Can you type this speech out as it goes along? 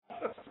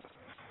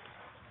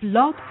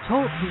Blog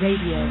Talk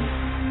Radio.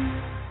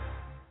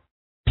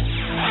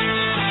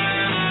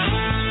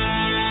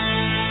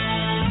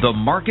 The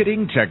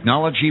Marketing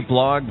Technology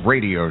Blog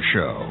Radio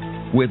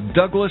Show with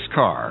Douglas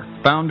Carr,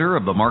 founder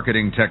of the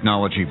Marketing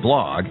Technology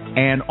Blog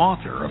and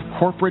author of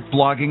Corporate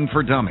Blogging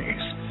for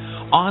Dummies.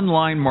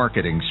 Online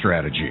marketing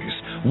strategies,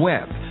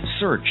 web,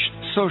 search,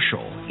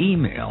 social,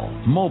 email,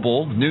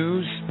 mobile,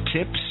 news,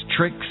 tips,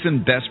 tricks,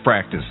 and best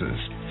practices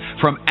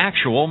from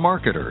actual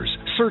marketers,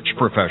 search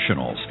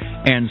professionals,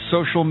 and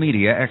social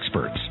media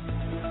experts.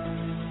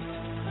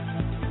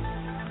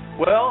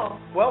 Well,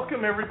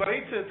 welcome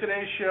everybody to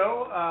today's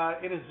show.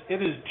 It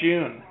is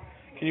June.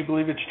 Can you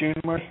believe it's June,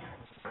 Marty?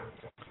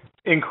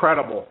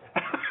 Incredible.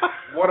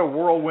 What a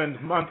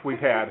whirlwind month we've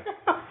had.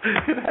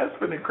 It has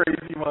been a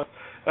crazy month.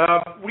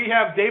 We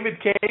have David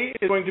Kaye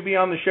is going to be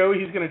on the show.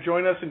 He's going to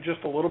join us in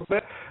just a little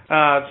bit.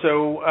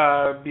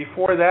 So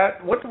before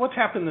that, what's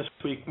happened this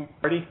week,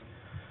 Marty?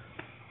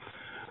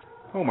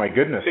 Oh my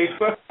goodness.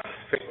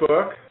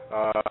 Facebook.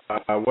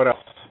 What else?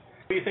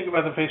 What do you think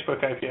about the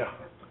Facebook IPO?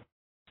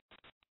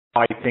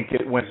 I think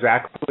it went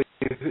exactly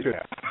as it should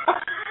have.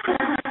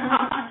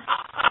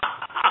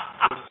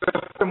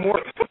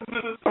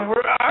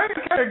 I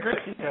kind of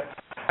agree. Yeah.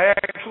 I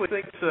actually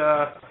think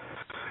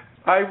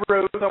I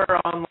wrote somewhere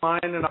online,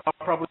 and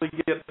I'll probably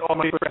get all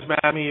my friends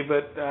mad at me,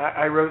 but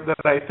I wrote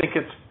that I think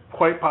it's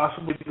quite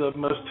possibly the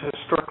most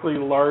historically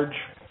large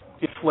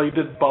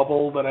inflated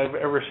bubble that I've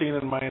ever seen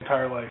in my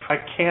entire life. I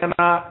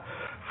cannot,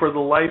 for the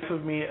life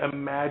of me,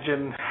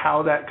 imagine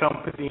how that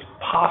company is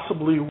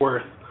possibly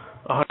worth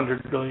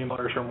 $100 billion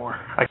or more.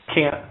 I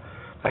can't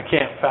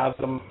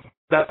fathom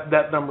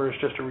that number. Is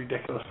just a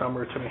ridiculous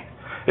number to me.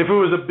 If it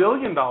was $1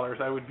 billion,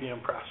 I would be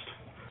impressed.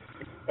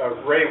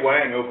 Ray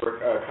Wang over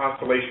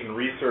Constellation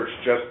Research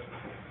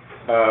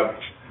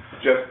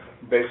just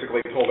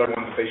basically told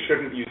everyone that they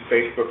shouldn't use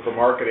Facebook for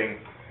marketing.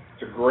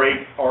 It's a great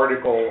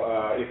article.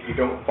 If you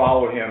don't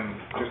follow him,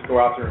 just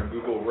go out there and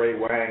Google Ray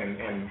Wang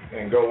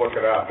and go look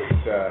it up.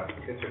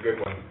 It's a good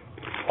one.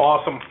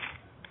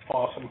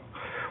 Awesome.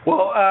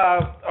 Well,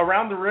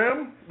 around the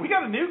room, we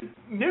got a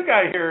new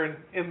guy here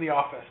in the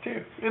office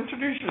too.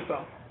 Introduce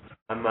yourself.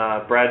 I'm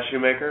Brad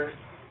Shoemaker.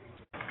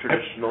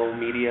 Traditional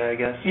media, I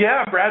guess.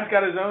 Yeah, Brad's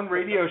got his own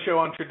radio show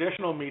on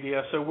traditional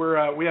media, so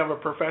we have a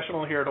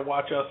professional here to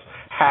watch us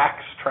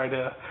hacks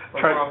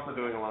We're also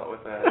doing a lot with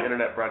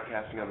internet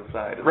broadcasting on the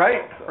side.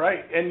 Right.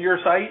 And your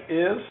site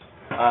is?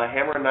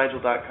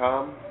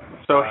 HammerandNigel.com.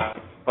 So a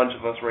bunch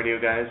of us radio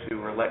guys who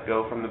were let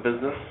go from the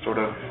business sort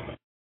of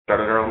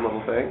started our own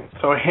little thing.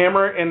 So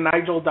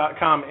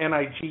HammerandNigel.com,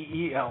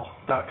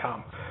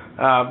 NIGEL.com.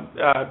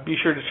 Be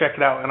sure to check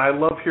it out, and I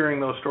love hearing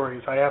those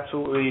stories. I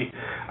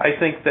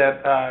think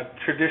that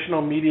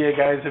traditional media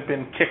guys have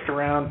been kicked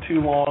around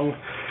too long,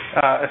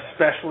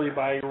 especially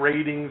by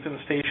ratings and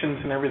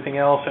stations and everything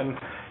else, and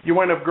you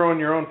wind up growing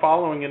your own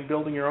following and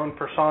building your own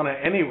persona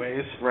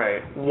anyways.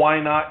 Right. Why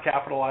not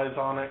capitalize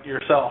on it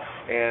yourself?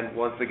 And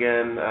once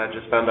again,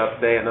 just found out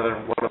today another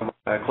one of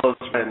my close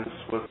friends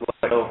was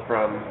let go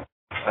from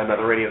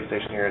another radio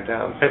station here in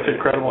town. So it's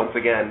incredible. Once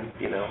again,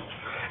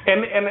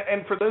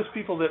 And for those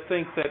people that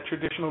think that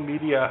traditional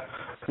media,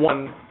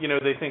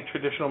 they think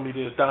traditional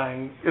media is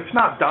dying. It's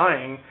not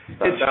dying.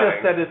 It's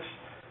just that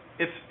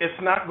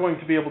it's not going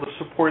to be able to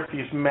support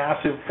these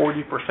massive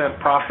 40%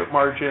 profit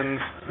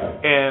margins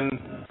and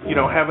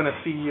having a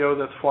CEO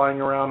that's flying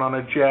around on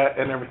a jet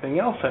and everything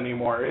else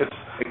anymore.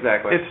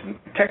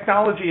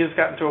 Technology has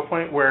gotten to a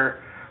point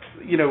where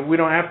we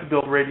don't have to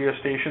build radio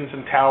stations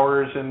and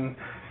towers and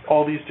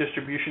all these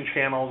distribution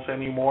channels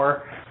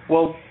anymore.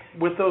 Well,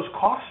 with those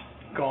costs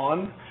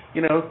gone,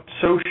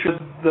 so should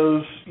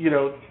those,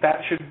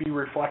 that should be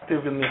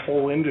reflective in the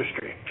whole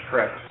industry.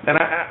 Correct. And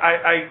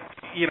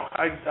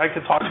I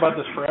could talk about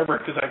this forever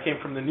because I came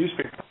from the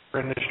newspaper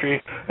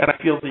industry, and I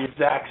feel the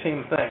exact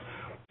same thing.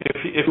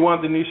 If you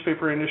want the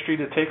newspaper industry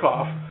to take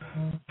off,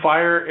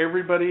 fire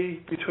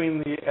everybody between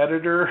the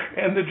editor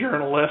and the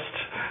journalist.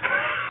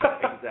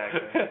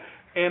 Exactly.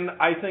 And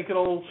I think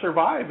it'll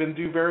survive and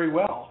do very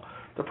well.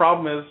 The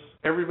problem is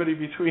everybody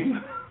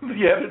between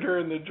the editor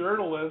and the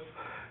journalist,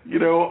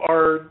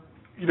 are,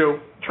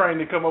 trying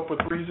to come up with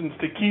reasons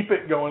to keep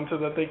it going so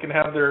that they can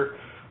have their,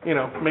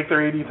 make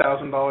their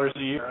 $80,000 a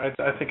year.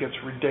 I think it's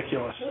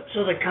ridiculous.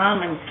 So the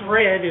common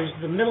thread is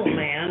the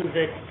middleman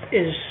that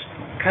is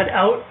cut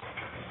out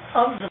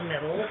of the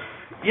middle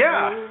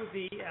through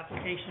the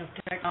application of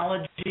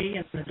technology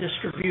and the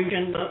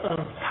distribution of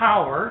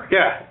power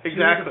to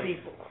the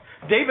people.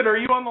 David, are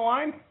you on the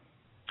line?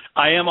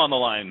 I am on the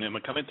line. Am I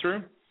coming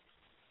through?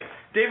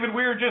 David,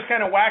 we were just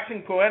kind of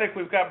waxing poetic.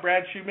 We've got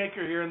Brad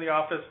Shoemaker here in the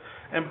office,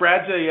 and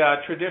Brad's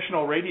a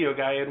traditional radio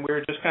guy, and we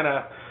were just kind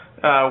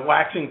of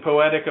waxing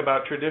poetic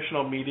about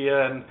traditional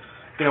media. And,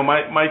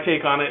 my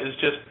take on it is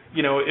just,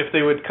 if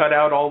they would cut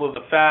out all of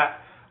the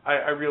fat,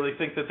 I really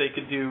think that they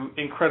could do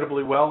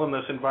incredibly well in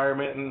this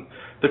environment. And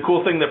the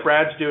cool thing that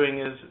Brad's doing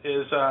is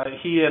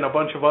he and a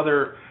bunch of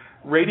other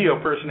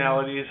radio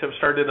personalities have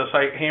started a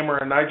site,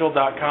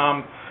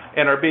 HammerandNigel.com,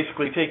 and are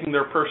basically taking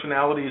their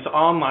personalities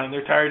online.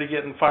 They're tired of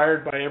getting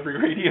fired by every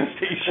radio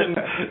station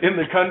in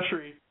the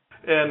country,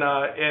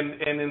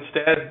 and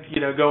instead,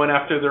 going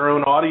after their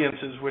own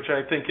audiences, which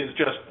I think is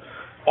just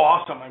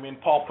awesome. I mean,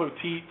 Paul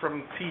Poteet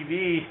from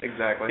TV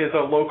is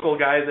a local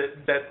guy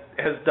that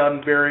has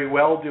done very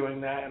well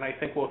doing that, and I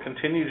think will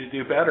continue to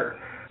do better.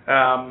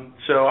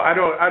 So I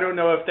don't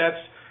know if that's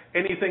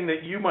anything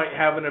that you might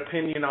have an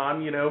opinion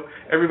on.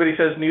 Everybody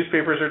says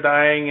newspapers are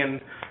dying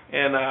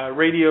and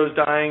radio's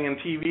dying and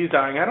TV's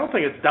dying. I don't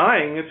think it's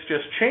dying. It's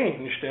just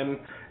changed, and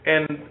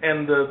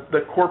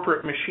the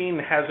corporate machine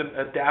hasn't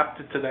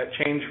adapted to that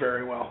change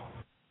very well.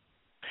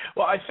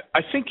 Well,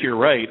 I think you're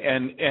right,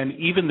 and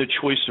even the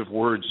choice of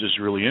words is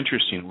really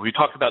interesting. When we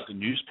talk about the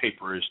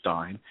newspaper is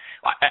dying,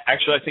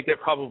 actually, I think that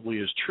probably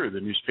is true.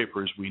 The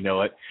newspaper, as we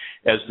know it,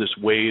 as this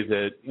way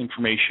that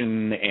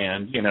information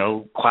and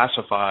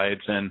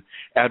classifieds and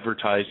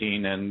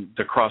advertising and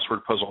the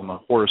crossword puzzle and the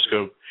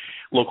horoscope,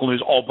 local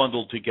news, all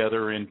bundled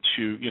together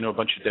into a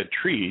bunch of dead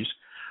trees.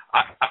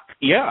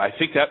 I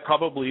think that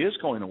probably is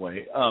going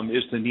away.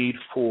 Is the need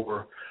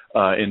for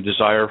and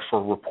desire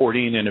for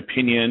reporting and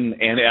opinion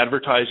and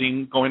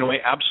advertising going away?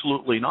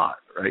 Absolutely not,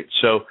 right?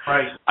 So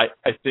I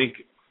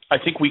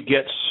think we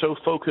get so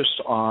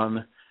focused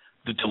on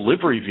the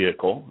delivery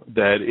vehicle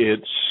that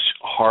it's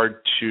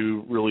hard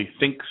to really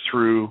think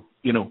through,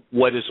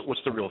 what's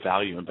the real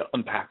value, and to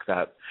unpack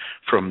that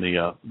from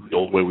the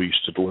old way we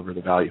used to deliver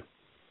the value.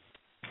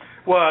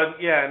 Well,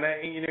 yeah,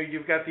 and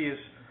you've got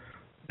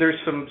there's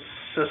some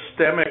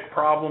systemic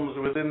problems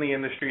within the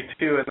industry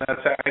too, and that's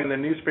in the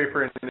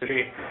newspaper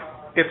industry.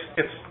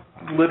 It's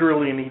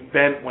literally an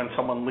event when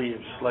someone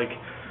leaves. Like,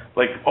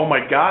 oh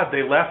my God,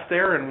 they left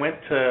there and went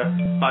to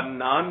a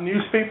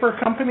non-newspaper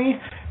company,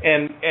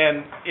 and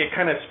it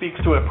kind of speaks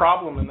to a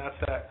problem, and that's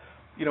that.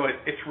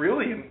 It's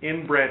really an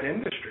inbred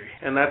industry,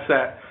 and that's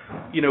that.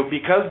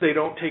 Because they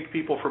don't take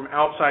people from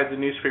outside the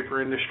newspaper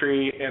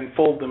industry and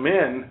fold them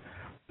in,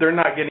 they're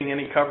not getting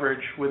any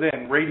coverage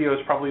within. Radio is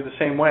probably the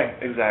same way.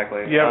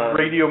 Exactly. You have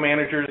radio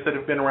managers that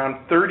have been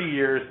around 30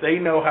 years. They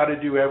know how to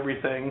do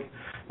everything.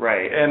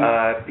 Right.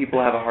 And people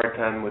have a hard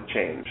time with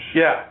change.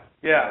 Yeah.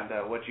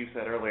 And what you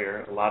said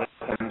earlier, a lot of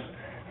times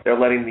they're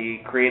letting the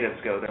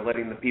creatives go. They're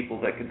letting the people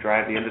that could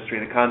drive the industry,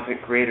 the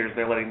content creators,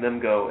 they're letting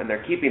them go, and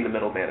they're keeping the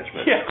middle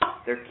management. Yeah.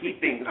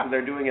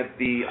 They're doing it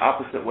the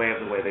opposite way of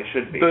the way they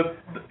should be.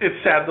 It's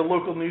sad. The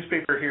local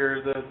newspaper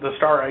here, the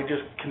Star, I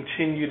just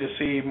continue to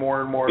see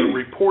more and more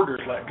reporters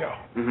let go.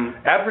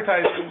 Mm-hmm.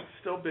 Advertising is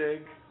still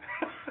big.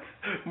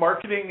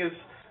 Marketing is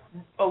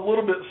a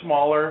little bit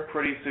smaller.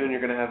 Pretty soon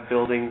you're going to have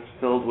buildings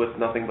filled with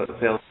nothing but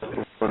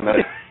salespeople.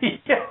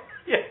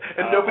 Yeah,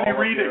 and nobody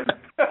reading.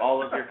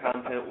 All of your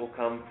content will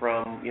come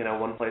from,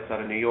 one place out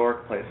of New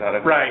York, place out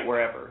of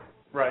wherever.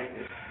 Right.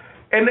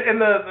 And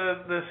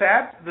the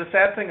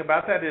sad thing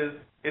about that is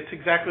it's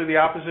exactly the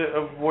opposite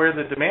of where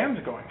the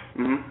demand's going.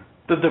 Mm-hmm.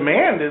 The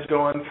demand is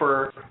going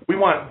for, we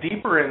want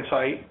deeper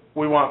insight,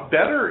 we want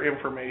better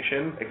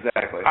information.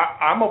 Exactly.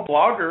 I'm a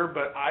blogger,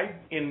 but I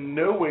in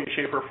no way,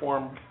 shape, or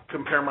form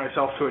compare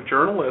myself to a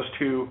journalist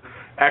who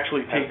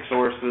actually takes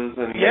sources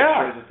and make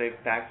sure that they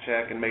fact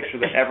check and make sure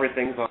that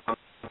everything's on par.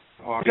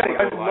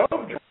 I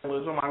love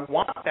journalism. I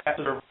want that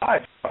to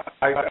survive.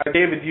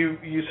 David,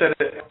 you said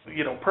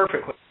it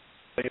perfectly.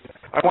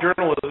 I want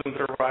journalism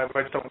to survive.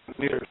 I just don't want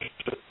neither to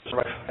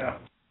survive.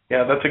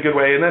 Yeah, that's a good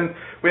way. And then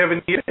we have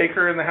Anita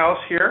Baker in the house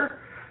here.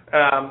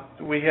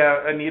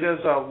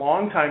 Anita's a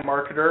longtime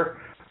marketer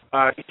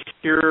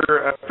here,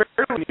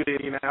 fairly new to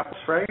Indianapolis,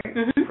 right?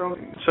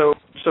 Mm-hmm.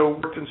 So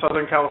worked in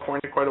Southern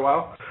California quite a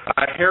while.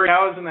 Harry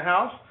Howe is in the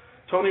house.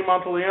 Tony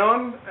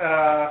Monteleone,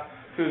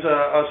 who's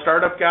a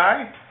startup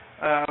guy.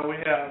 We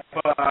have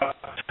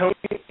Tony.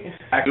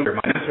 Actually,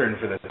 my intern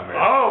for this summer.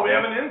 Oh, we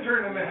have an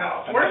intern in the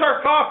house. Where's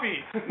our coffee?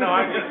 No,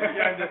 I'm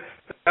just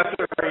that's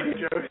a radio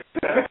joke.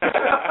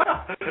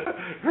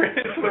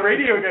 It's the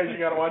radio guys you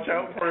got to watch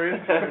out for.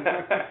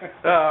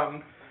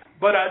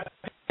 But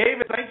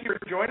David, thank you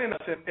for joining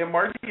us. And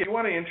Marty, if you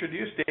want to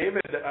introduce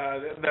David,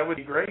 that would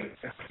be great.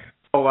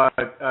 Well,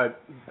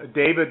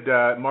 David,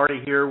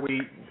 Marty here.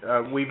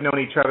 We've known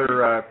each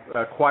other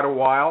quite a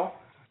while,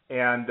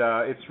 and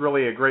it's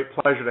really a great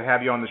pleasure to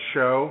have you on the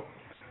show.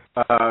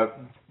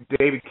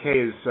 David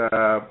Kay is,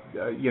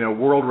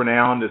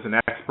 world-renowned as an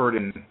expert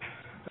in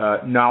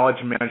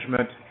knowledge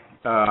management,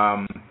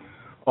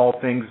 all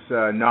things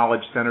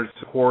knowledge-centered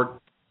support.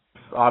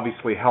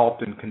 Obviously,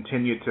 helped and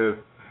continue to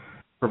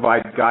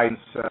provide guidance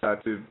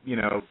to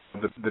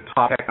the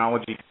top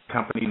technology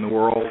company in the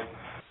world.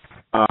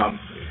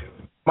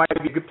 Might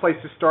be a good place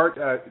to start,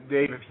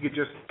 Dave. If you could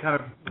just kind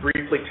of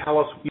briefly tell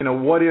us,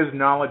 what is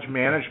knowledge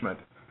management?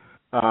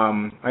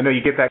 I know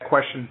you get that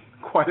question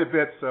quite a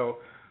bit, so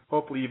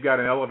hopefully you've got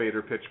an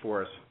elevator pitch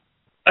for us.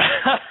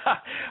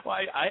 Well,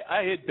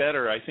 I had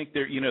better. I think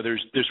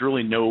there's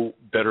really no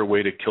better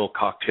way to kill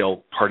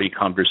cocktail party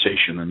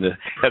conversation than to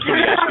have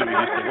somebody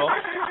ask you, well,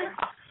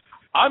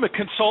 I'm a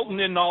consultant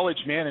in knowledge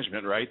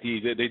management, right?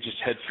 They just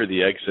head for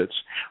the exits.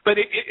 But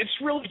it's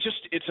really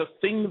it's a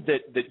thing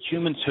that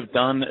humans have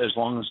done as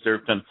long as there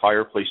have been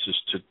fireplaces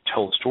to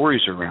tell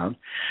stories around.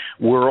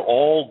 We're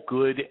all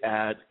good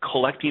at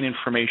collecting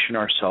information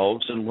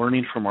ourselves and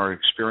learning from our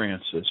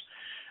experiences.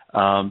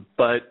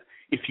 But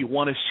if you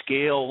want to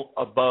scale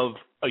above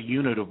a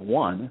unit of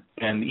one,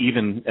 and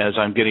even as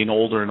I'm getting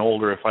older and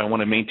older, if I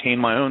want to maintain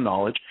my own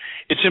knowledge,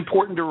 it's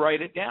important to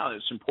write it down.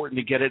 It's important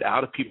to get it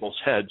out of people's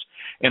heads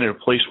and in a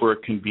place where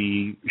it can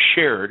be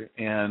shared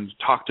and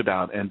talked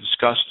about and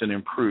discussed and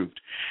improved.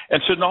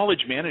 And so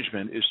knowledge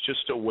management is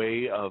just a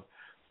way of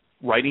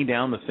writing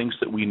down the things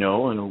that we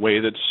know in a way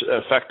that's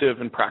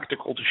effective and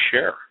practical to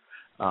share.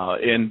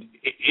 And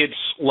it's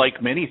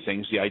like many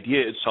things, the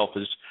idea itself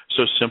is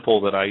so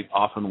simple that I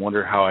often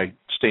wonder how I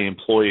stay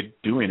employed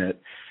doing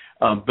it.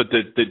 But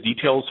the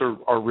details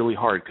are really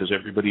hard because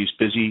everybody's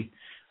busy.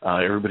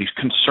 Everybody's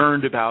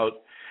concerned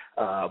about,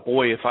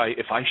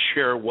 if I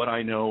share what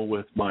I know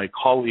with my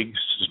colleagues,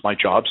 does my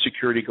job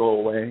security go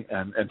away?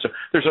 And so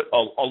there's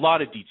a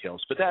lot of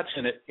details, but that's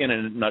in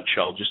a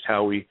nutshell, just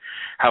how we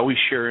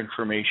share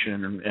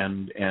information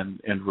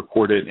and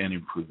record it and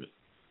improve it.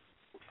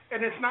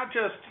 And it's not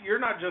just, you're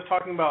not just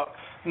talking about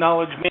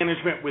knowledge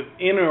management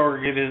within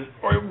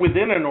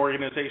an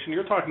organization.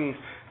 You're talking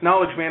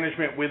knowledge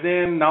management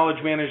within, knowledge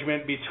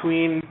management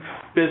between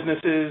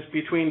businesses,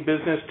 between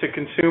business to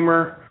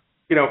consumer,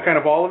 kind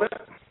of all of it.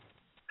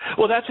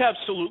 Well, that's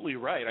absolutely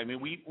right. I mean,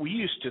 we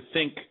used to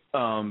think,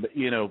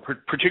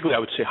 particularly I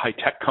would say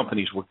high-tech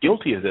companies were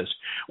guilty of this.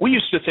 We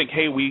used to think,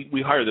 hey,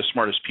 we hire the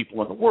smartest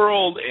people in the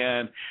world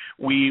and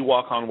we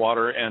walk on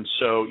water. And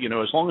so,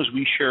 as long as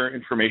we share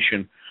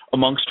information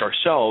amongst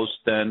ourselves,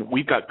 then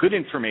we've got good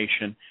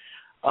information.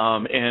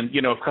 And,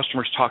 if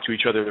customers talk to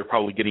each other, they're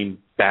probably getting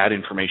bad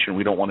information.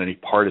 We don't want any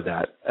part of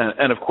that.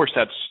 And of course,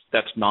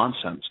 that's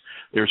nonsense.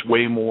 There's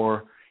way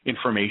more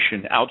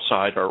information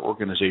outside our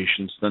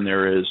organizations than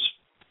there is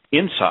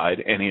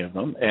inside any of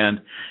them.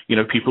 And,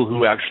 people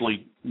who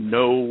actually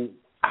know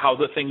how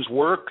the things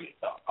work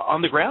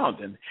on the ground.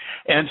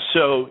 And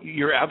so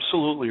you're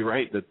absolutely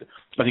right that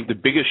I think the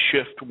biggest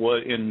shift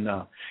was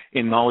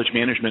in knowledge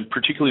management,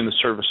 particularly in the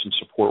service and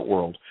support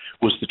world,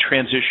 was the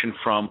transition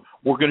from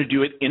we're going to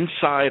do it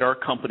inside our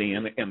company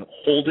and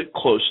hold it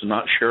close and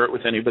not share it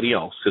with anybody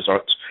else because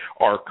that's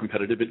our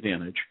competitive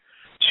advantage,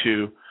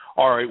 to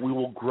all right, we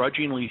will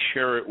grudgingly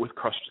share it with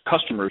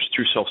customers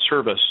through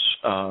self-service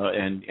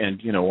and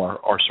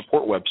our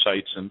support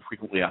websites and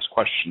frequently asked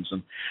questions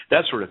and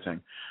that sort of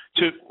thing,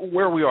 to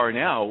where we are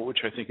now, which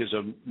I think is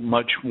a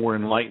much more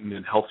enlightened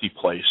and healthy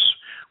place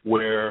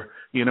where,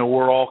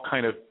 we're all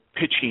kind of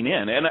pitching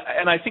in.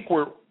 And I think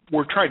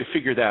we're trying to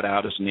figure that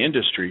out as an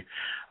industry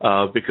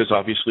because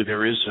obviously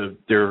there is a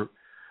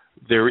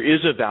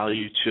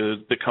value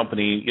to the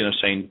company,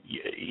 saying,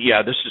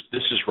 yeah, this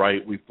is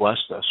right, we've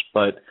blessed us.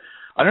 But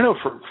I don't know,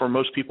 for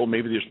most people,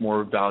 maybe there's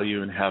more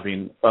value in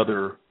having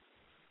other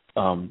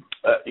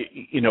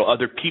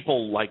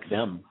people like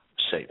them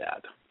say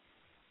that.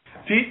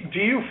 Do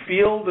you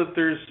feel that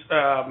there's,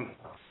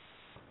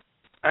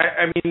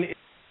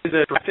 is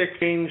a drastic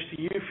change?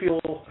 Do you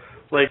feel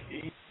like,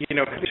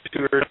 companies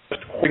who are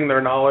just hoarding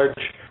their knowledge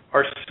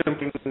are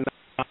simply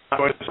not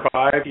going to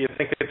survive? Do you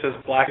think it's as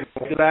black and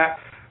white as that?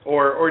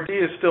 Or do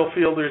you still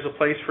feel there's a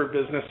place for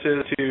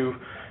businesses to,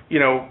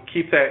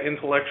 keep that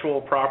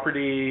intellectual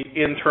property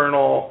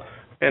internal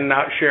and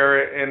not share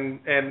it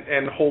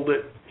and hold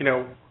it,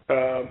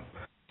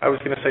 I was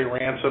going to say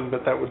ransom,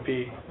 but that would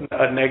be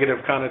a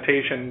negative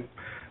connotation.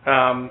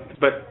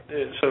 But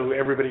so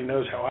everybody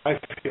knows how I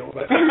feel.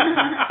 But,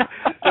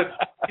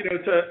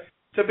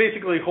 to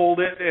basically hold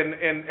it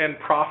and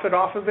profit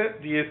off of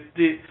it.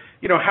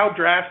 How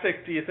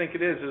drastic do you think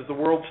it is? Is the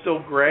world still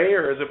gray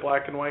or is it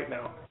black and white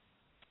now?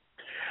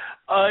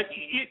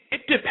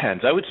 It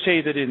depends. I would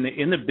say that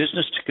in the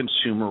business to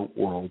consumer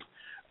world,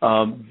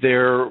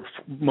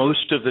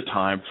 most of the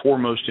time, for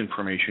most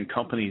information,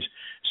 companies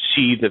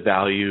see the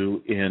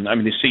value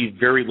they see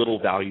very little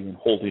value in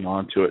holding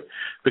on to it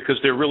because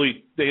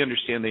they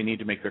understand they need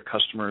to make their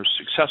customers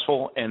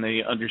successful, and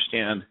they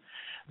understand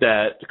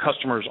that the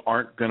customers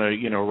aren't going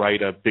to,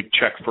 write a big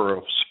check for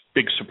a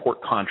big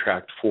support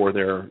contract for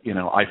their,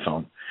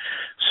 iPhone.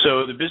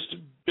 So the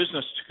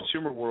business to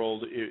consumer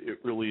world, it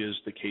really is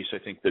the case, I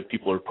think, that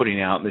people are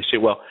putting out, and they say,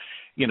 well,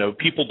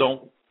 people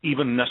don't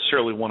even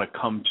necessarily want to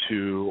come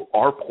to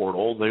our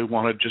portal. They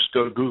want to just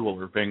go to Google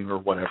or Bing or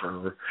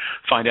whatever, or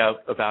find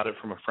out about it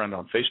from a friend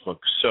on Facebook.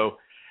 So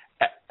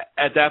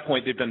at that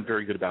point, they've been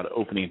very good about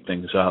opening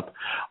things up.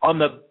 On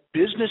the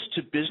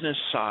business-to-business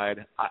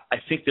side, I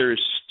think there is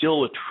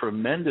still a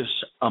tremendous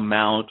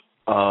amount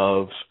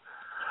of,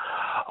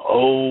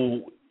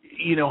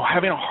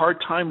 having a hard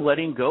time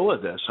letting go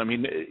of this. I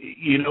mean,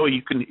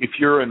 you can, if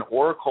you're an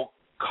Oracle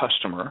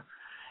customer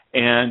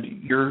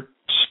and you're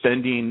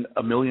spending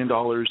 $1 million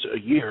a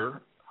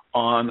year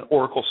on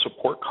Oracle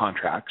support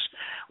contracts,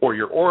 or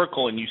you're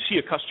Oracle and you see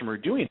a customer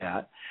doing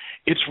that,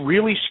 it's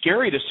really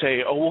scary to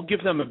say, we'll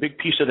give them a big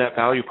piece of that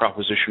value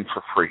proposition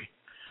for free.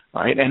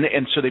 right?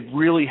 And so they've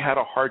really had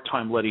a hard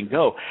time letting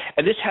go.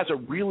 And this has a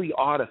really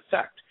odd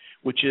effect,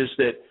 which is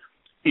that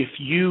if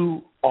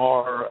you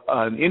are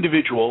an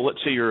individual, let's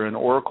say you're an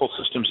Oracle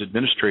Systems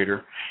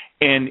Administrator,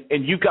 and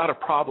you've got a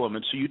problem,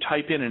 and so you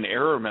type in an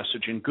error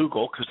message in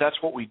Google, because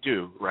that's what we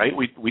do, right?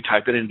 We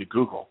type it into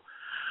Google.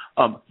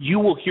 You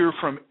will hear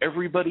from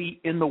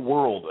everybody in the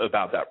world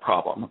about that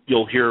problem.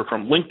 You'll hear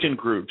from LinkedIn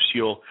groups.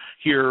 You'll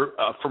hear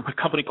from a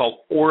company called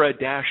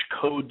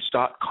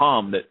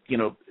aura-codes.com that,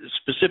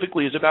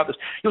 specifically is about this.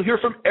 You'll hear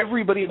from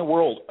everybody in the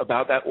world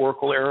about that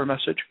Oracle error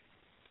message,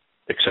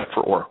 except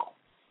for Oracle.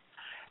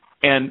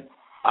 And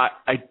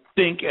I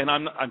think, and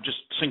I'm just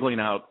singling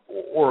out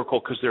Oracle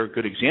because they're a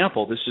good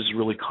example. This is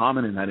really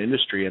common in that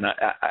industry, and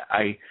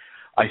I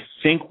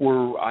think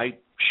I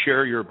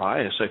share your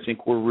bias. I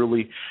think we're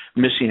really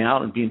missing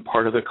out and being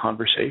part of the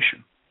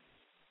conversation.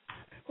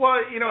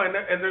 Well,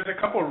 and there's a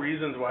couple of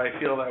reasons why I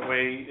feel that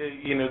way.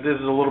 This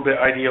is a little bit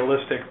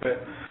idealistic,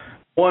 but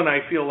one, I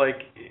feel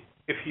like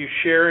if you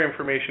share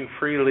information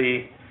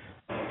freely,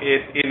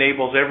 it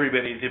enables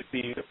everybody to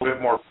be a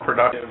bit more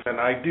productive. And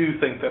I do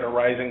think that a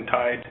rising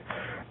tide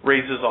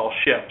raises all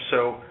ships.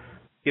 So,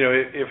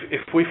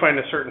 if we find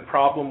a certain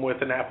problem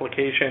with an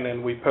application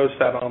and we post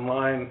that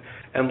online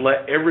and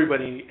let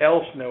everybody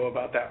else know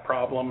about that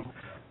problem,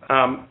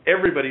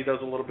 everybody does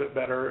a little bit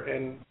better,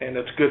 and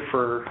it's good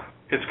for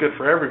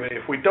everybody.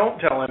 If we don't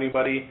tell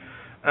anybody,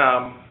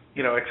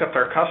 except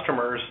our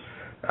customers,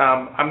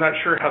 I'm not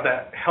sure how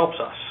that helps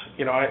us.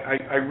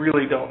 I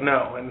really don't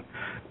know. And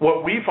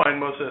what we find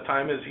most of the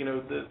time is,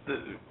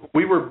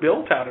 we were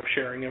built out of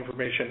sharing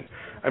information.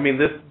 I mean,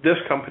 this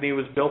company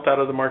was built out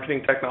of the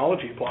Marketing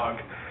Technology blog.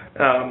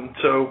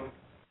 So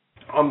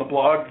on the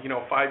blog,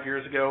 5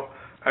 years ago,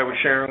 I was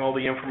sharing all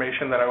the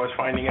information that I was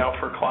finding out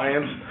for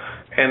clients,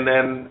 and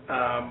then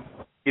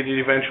it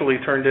eventually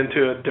turned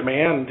into a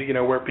demand,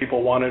 where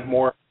people wanted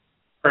more.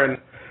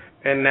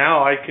 And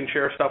now I can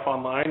share stuff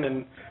online,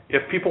 and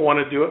if people want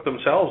to do it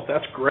themselves,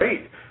 that's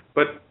great.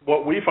 But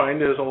what we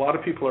find is a lot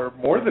of people are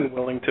more than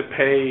willing to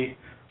pay,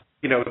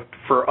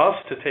 for us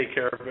to take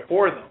care of it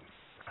for them.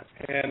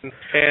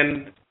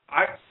 And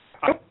I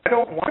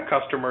don't want a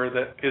customer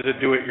that is a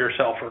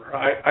do-it-yourselfer.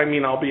 I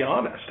mean, I'll be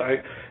honest.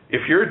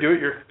 If you're a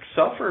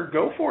do-it-yourselfer,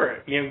 go for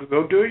it.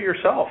 Go do it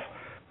yourself.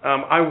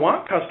 I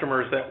want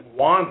customers that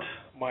want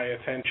my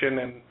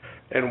attention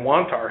and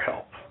want our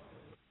help.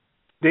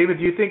 David,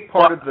 do you think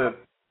part of the?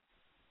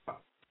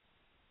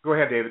 Go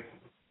ahead, David.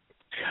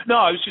 No,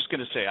 I was just going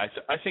to say I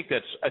think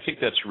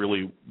that's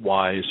really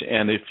wise.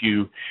 And if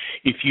you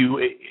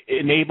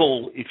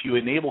enable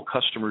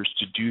customers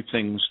to do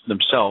things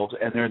themselves,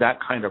 and they're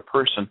that kind of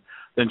person,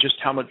 then just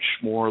how much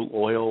more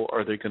loyal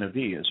are they going to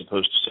be, as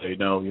opposed to say,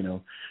 no,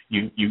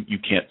 you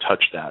can't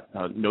touch that.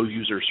 No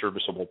user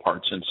serviceable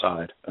parts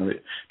inside. I mean,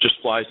 it just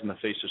flies in the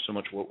face of so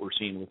much of what we're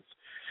seeing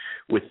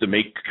with the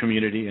Make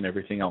community and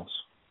everything else.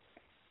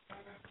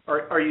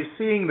 Are you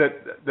seeing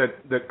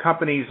that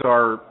companies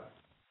are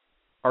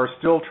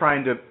still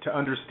trying to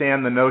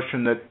understand the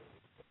notion that,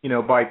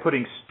 by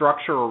putting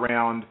structure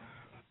around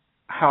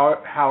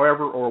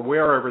however or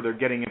wherever they're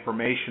getting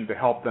information to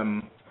help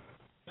them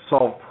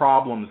solve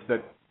problems,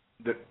 that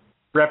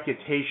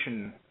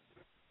reputation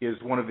is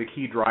one of the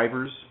key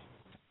drivers?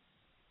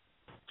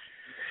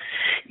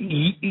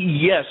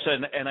 Yes,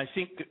 and I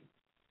think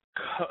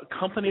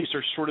companies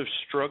are sort of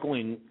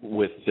struggling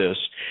with this.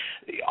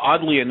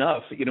 Oddly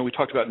enough, we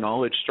talked about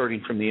knowledge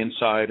starting from the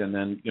inside and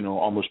then,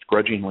 almost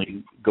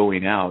grudgingly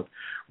going out.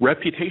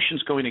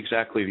 Reputation's going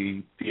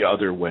exactly the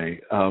other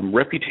way.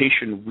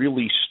 Reputation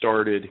really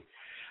started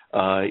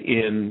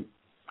in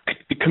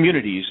the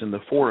communities and the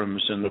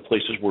forums and the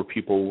places where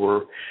people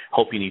were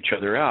helping each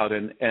other out.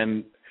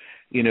 And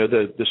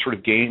the sort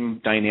of game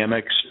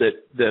dynamics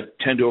that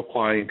tend to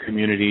apply in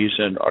communities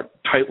and are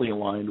tightly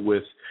aligned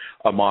with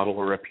a model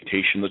or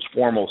reputation that's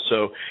formal.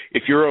 So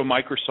if you're a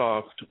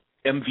Microsoft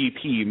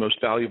MVP, most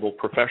valuable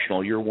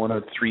professional, you're one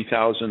of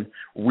 3,000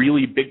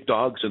 really big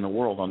dogs in the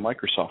world on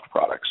Microsoft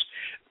products.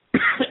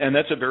 And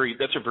that's a very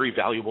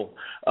valuable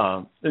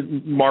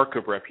mark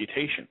of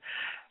reputation.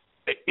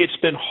 It's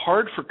been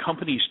hard for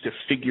companies to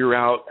figure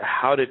out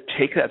how to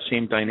take that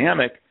same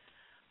dynamic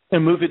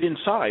and move it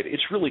inside.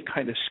 It's really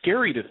kind of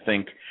scary to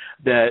think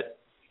that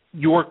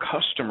your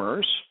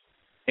customers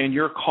and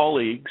your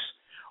colleagues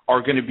are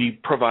going to be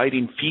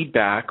providing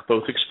feedback,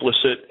 both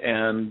explicit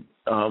and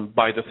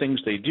by the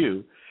things they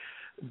do,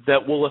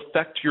 that will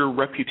affect your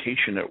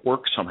reputation at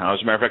work somehow.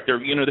 As a matter of fact, there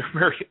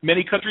are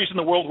many countries in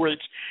the world where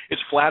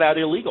it's flat out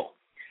illegal.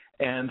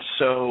 And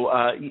so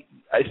I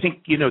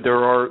think,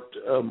 there are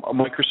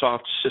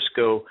Microsoft,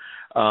 Cisco,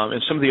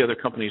 and some of the other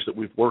companies that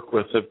we've worked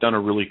with have done a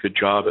really good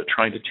job at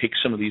trying to take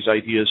some of these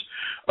ideas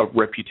of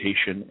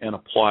reputation and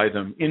apply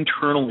them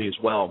internally as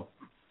well.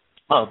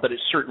 But it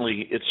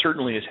certainly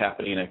is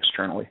happening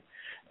externally.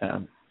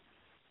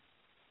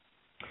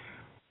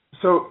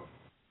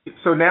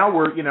 So now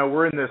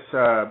we're in this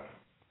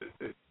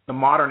the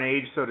modern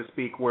age, so to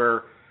speak,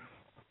 where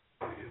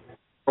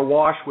we're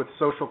awash with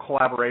social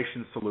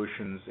collaboration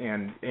solutions,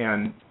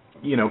 and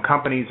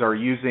companies are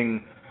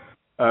using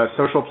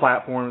social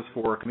platforms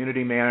for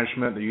community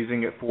management. They're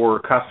using it for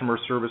customer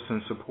service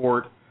and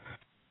support.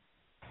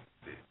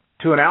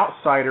 To an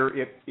outsider,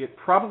 it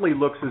probably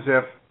looks as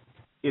if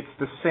it's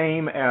the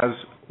same as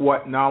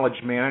what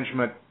knowledge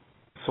management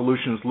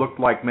solutions looked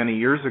like many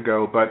years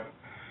ago, but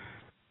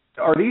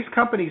are these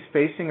companies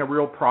facing a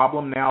real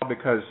problem now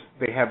because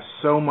they have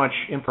so much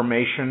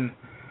information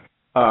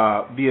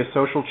via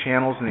social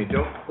channels and they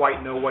don't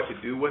quite know what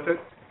to do with it?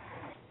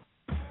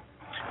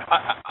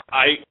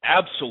 I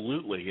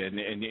absolutely,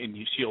 and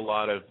you see a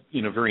lot of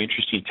very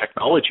interesting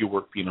technology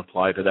work being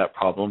applied to that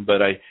problem,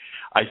 but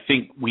I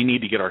think we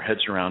need to get our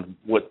heads around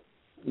what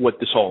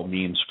this all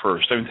means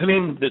first. I mean, the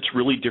thing that's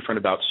really different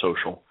about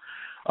social,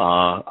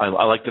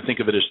 I like to think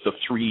of it as the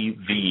 3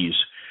 V's.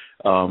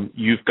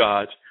 You've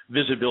got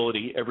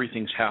visibility,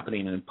 everything's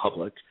happening in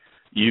public.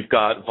 You've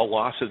got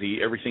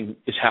velocity, everything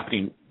is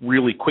happening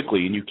really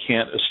quickly, and you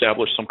can't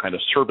establish some kind of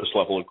service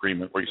level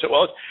agreement where you say,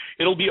 well,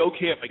 it'll be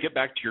okay if I get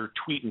back to your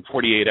tweet in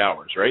 48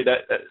 hours, right?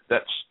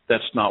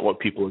 That's not what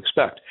people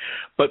expect.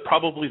 But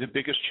probably the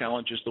biggest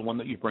challenge is the one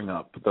that you bring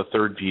up. The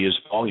 3rd V is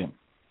volume.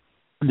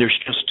 There's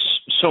just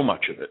so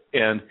much of it.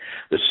 And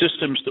the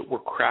systems that were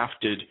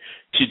crafted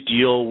to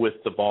deal with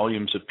the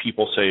volumes of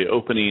people, say,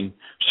 opening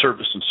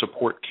service and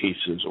support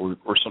cases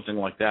or something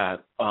like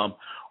that,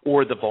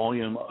 or the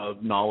volume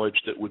of knowledge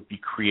that would be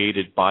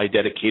created by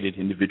dedicated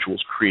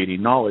individuals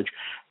creating knowledge,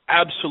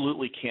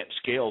 absolutely can't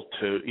scale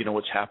to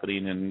what's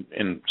happening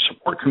in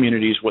support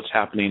communities, what's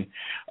happening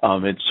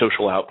in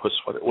social outputs,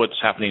 what's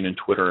happening in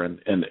Twitter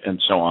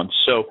and so on.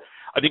 So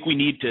I think we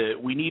need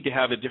to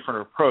have a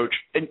different approach.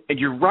 And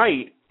you're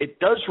right, it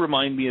does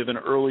remind me of an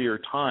earlier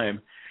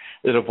time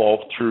that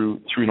evolved through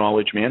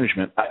knowledge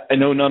management. I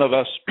know none of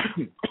us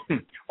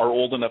are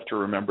old enough to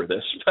remember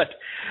this, but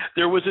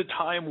there was a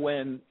time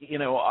when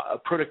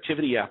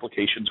productivity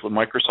applications, when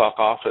Microsoft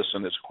Office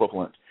and its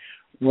equivalent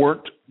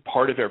weren't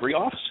part of every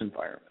office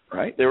environment,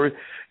 right? There were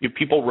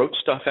people wrote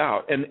stuff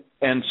out,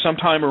 and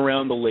sometime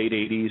around the late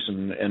 80s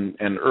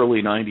and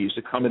early 90s,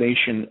 the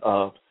combination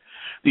of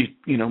the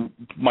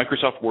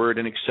Microsoft Word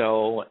and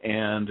Excel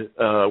and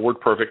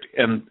WordPerfect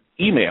and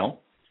email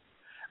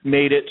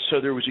made it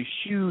so there was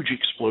a huge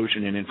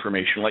explosion in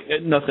information, like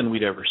nothing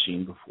we'd ever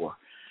seen before.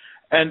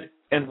 And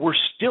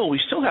we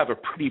still have a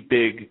pretty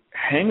big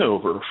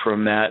hangover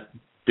from that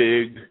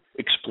big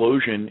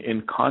explosion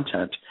in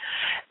content.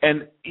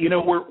 And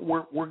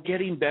we're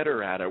getting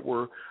better at it.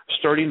 We're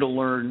starting to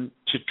learn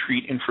to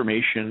treat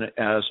information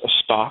as a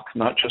stock,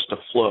 not just a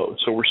flow.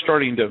 So we're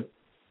starting to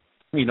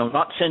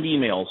not send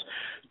emails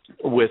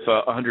with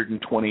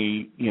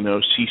 120,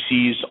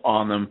 CCs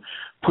on them,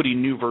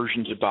 putting new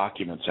versions of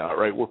documents out,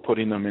 right? We're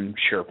putting them in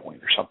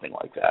SharePoint or something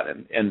like that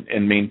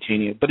and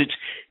maintaining it. But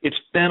it's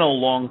been a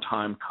long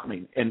time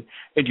coming. And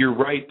you're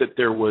right that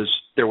there was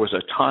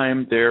a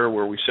time there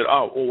where we said,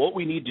 what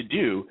we need to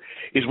do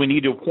is we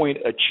need to appoint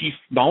a chief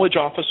knowledge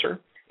officer,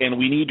 and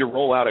we need to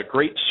roll out a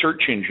great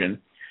search engine,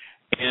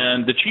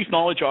 and the chief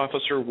knowledge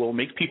officer will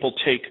make people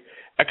take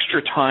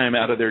extra time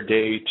out of their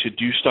day to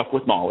do stuff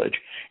with knowledge,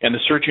 and the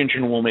search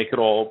engine will make it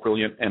all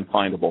brilliant and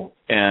findable,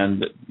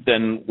 and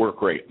then we're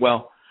great.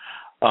 Well,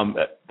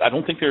 I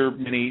don't think there are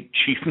many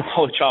chief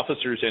knowledge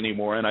officers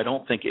anymore, and I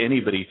don't think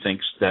anybody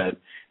thinks that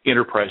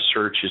enterprise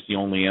search is the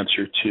only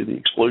answer to the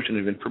explosion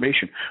of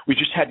information. We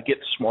just had to get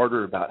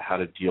smarter about how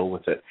to deal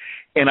with it.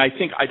 And I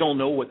don't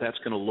know what that's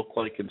going to look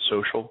like in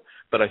social,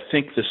 but I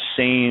think the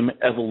same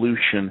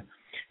evolution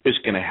is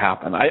going to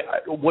happen.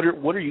 What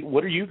are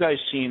you guys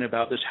seeing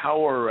about this?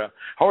 How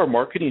are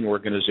marketing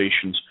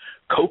organizations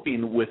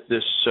coping with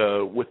this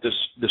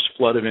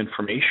flood of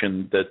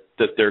information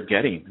that they're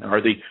getting?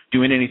 Are they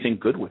doing anything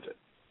good with it?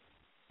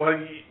 Well,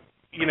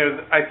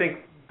 I think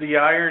the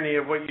irony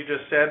of what you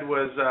just said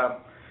was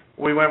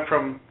we went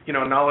from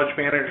knowledge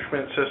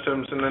management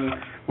systems, and then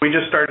we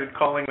just started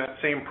calling that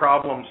same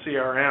problem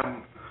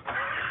CRM.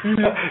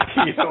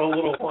 A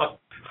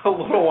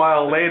little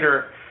while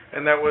later.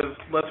 And that was,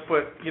 let's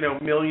put,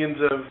 millions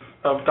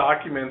of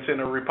documents in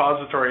a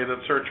repository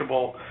that's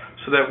searchable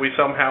so that we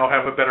somehow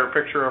have a better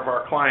picture of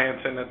our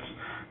clients, and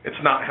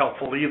it's not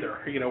helpful either.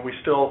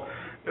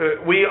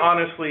 We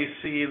honestly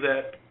see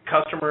that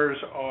customers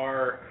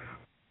are,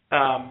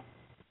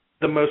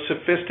 the most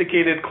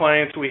sophisticated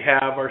clients we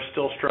have are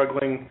still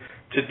struggling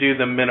to do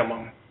the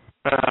minimum.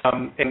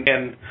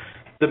 And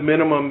the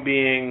minimum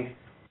being,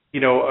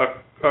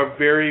 a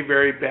very,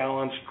 very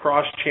balanced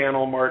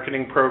cross-channel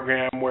marketing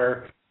program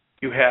where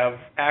you have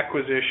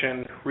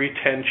acquisition,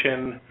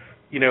 retention,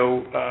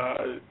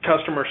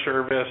 customer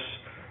service,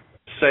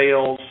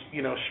 sales,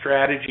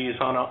 strategies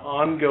on an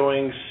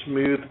ongoing,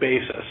 smooth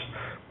basis.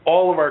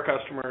 All of our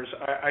customers,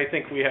 I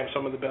think we have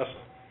some of the best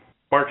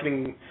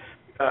marketing.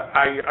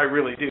 I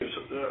really do.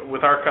 So,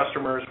 with our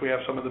customers, we have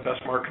some of the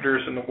best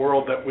marketers in the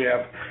world that we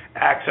have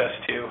access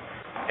to,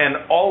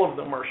 and all of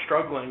them are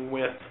struggling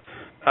with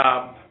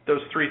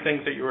those 3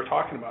 things that you were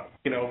talking about,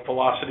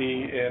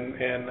 velocity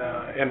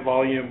and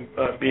volume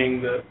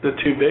being the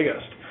 2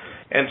 biggest.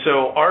 And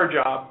so our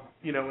job,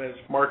 as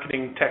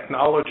marketing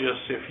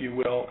technologists, if you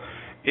will,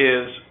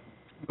 is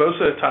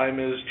most of the time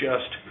is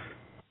just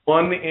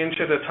 1 inch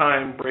at a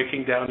time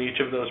breaking down each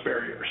of those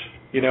barriers.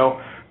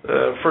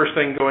 First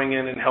thing going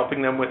in and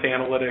helping them with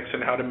analytics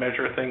and how to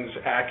measure things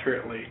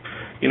accurately.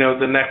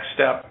 The next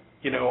step,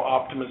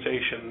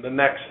 optimization. The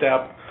next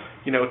step,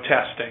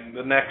 testing.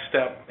 The next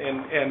step,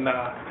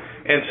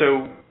 and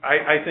so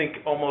I think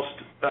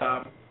almost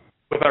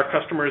with our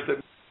customers that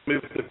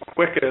move the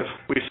quickest,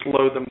 we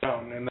slow them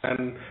down, and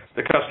then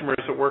the customers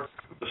that work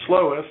the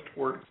slowest,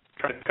 we're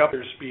trying to cut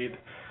their speed.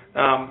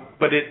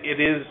 But it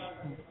is,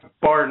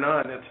 bar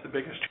none, it's the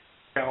biggest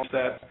challenge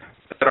that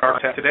our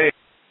have today.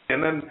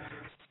 And then,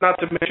 not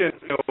to mention,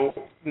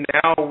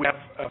 now we have,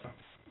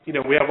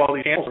 we have all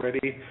these channels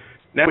already.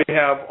 Now we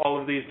have all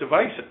of these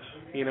devices.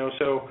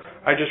 So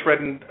I just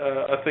read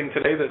a thing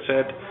today that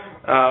said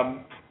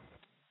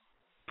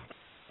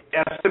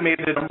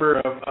estimated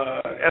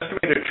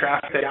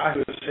traffic that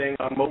Yahoo is seeing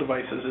on mobile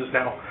devices is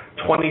now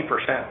 20%.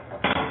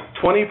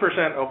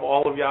 20% of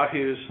all of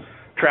Yahoo's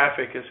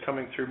traffic is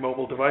coming through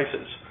mobile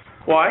devices.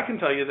 Well, I can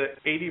tell you that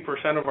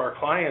 80% of our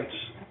clients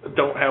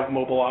don't have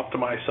mobile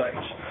optimized sites.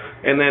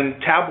 And then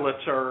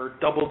tablets are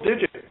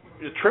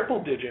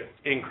triple-digit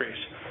increase.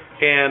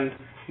 And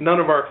none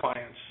of our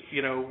clients,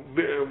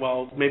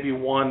 maybe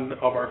one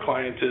of our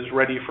clients is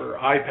ready for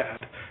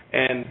iPad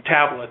and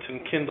tablets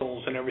and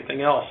Kindles and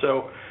everything else.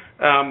 So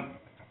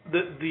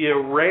the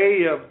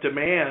array of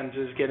demands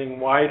is getting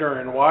wider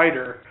and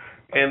wider,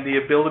 and the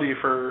ability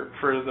for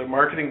the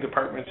marketing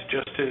departments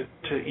just to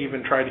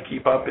even try to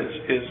keep up is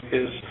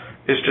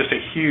just a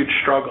huge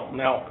struggle.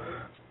 Now,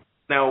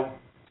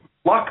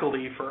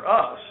 luckily for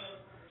us,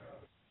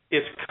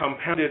 it's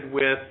compounded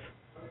with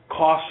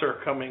costs are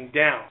coming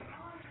down,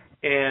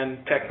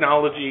 and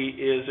technology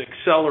is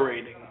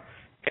accelerating,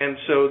 and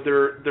so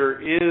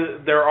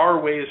there are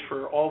ways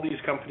for all these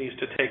companies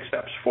to take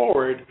steps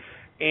forward,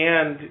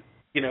 and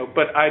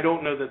but I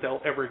don't know that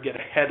they'll ever get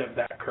ahead of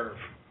that curve.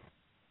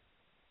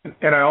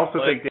 And I also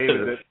think,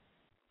 David, that...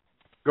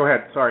 Go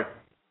ahead, sorry.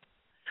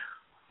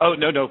 Oh,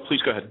 no,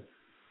 please go ahead.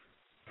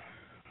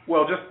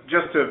 Well,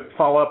 just to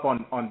follow up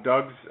on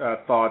Doug's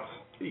thoughts,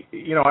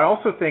 I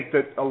also think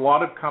that a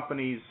lot of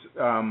companies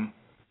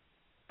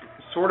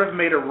sort of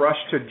made a rush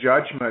to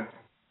judgment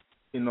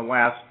in the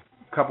last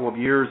couple of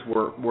years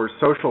where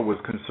social was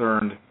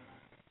concerned,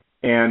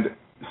 and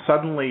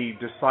suddenly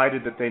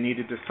decided that they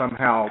needed to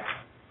somehow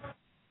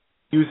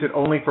use it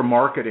only for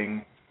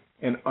marketing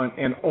and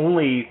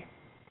only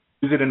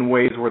use it in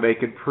ways where they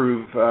could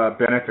prove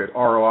benefit,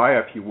 ROI,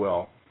 if you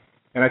will.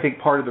 And I think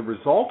part of the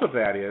result of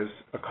that is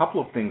a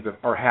couple of things that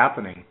are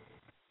happening.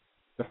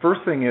 The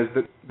first thing is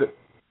that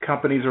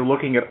companies are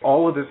looking at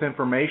all of this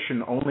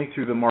information only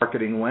through the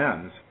marketing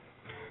lens,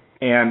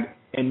 and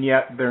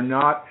yet they're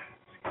not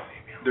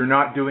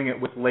doing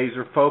it with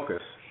laser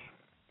focus.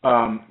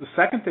 The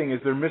second thing is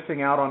they're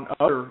missing out on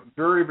other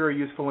very, very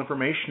useful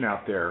information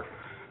out there.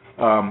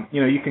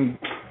 You can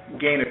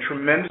gain a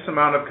tremendous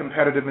amount of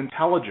competitive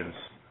intelligence,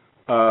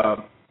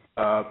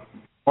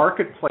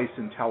 marketplace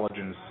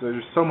intelligence.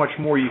 There's so much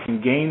more you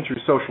can gain through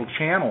social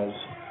channels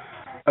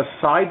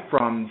aside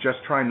from just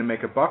trying to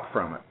make a buck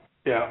from it.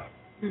 Yeah.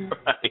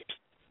 Right.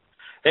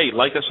 Hey,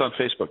 like us on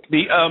Facebook.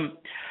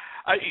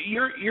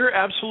 You're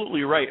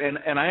absolutely right,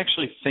 and I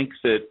actually think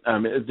that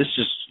this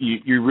is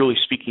you're really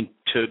speaking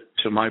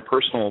to my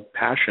personal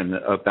passion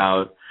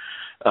about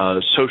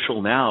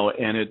social now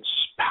and its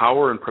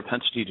power and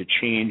propensity to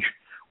change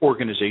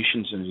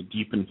organizations in a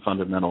deep and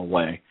fundamental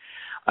way.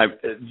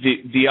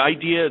 The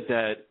idea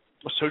that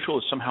social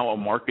is somehow a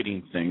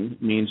marketing thing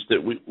means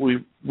that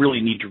we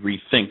really need to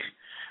rethink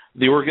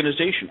the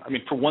organization. I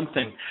mean, for one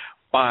thing,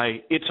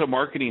 by it's a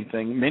marketing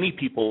thing, many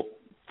people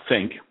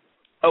think,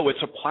 oh,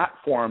 it's a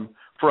platform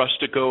for us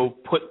to go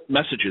put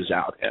messages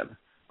out in,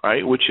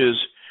 right? Which is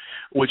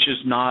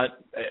not,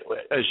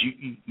 as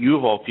you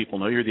of all people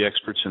know, you're the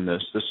experts in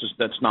this.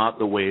 That's not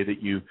the way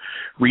that you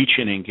reach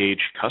and engage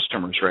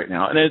customers right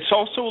now. And it's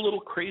also a little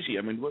crazy.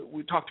 I mean,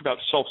 we talked about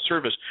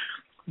self-service.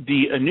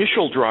 The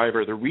initial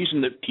driver, the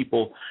reason that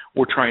people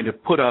were trying to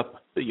put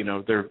up,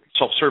 their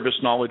self-service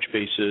knowledge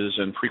bases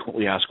and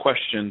frequently asked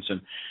questions and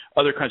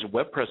other kinds of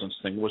web presence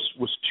thing was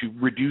to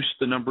reduce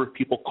the number of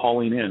people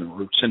calling in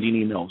or sending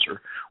emails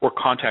or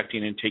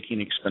contacting and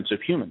taking expensive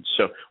humans.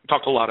 So we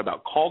talked a lot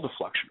about call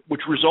deflection,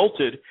 which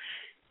resulted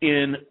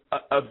in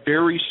a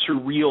very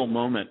surreal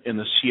moment in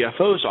the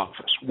CFO's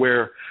office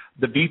where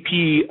the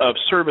VP of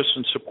service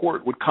and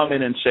support would come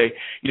in and say,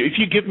 if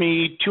you give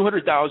me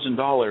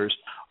 $200,000,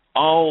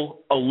 I'll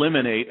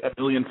eliminate 1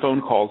 million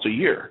phone calls a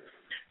year.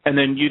 And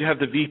then you'd have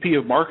the VP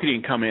of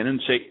marketing come in and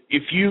say,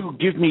 if you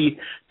give me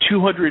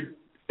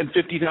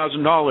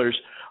 $250,000,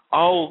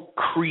 I'll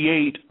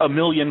create 1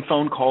 million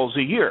phone calls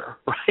a year,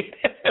 right?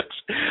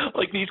 It's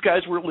like these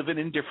guys were living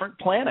in different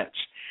planets.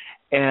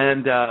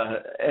 And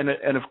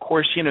of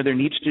course, there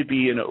needs to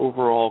be an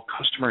overall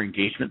customer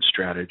engagement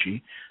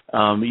strategy.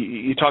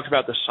 You talked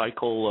about the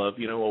cycle of,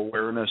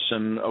 awareness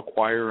and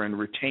acquire and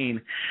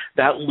retain.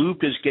 That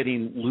loop is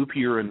getting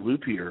loopier and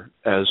loopier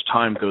as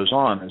time goes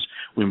on, as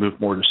we move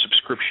more to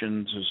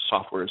subscriptions, as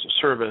software as a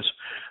service.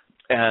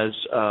 as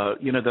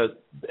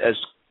as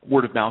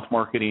word of mouth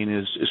marketing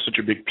is such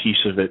a big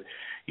piece of it.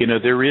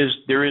 There is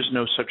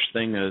no such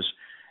thing as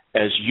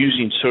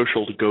using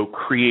social to go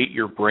create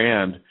your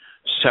brand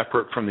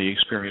separate from the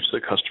experience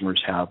that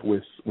customers have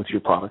with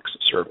your products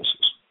and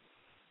services.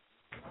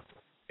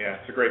 Yeah,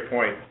 it's a great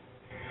point.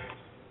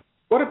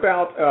 What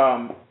about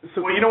well,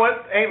 you know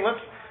what? Hey,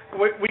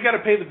 we got to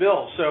pay the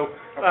bills. So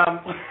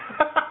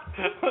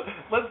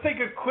let's take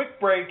a quick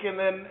break, and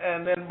then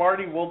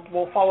Marty,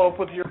 we'll follow up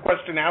with your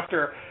question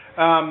after.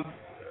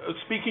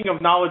 Speaking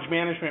of knowledge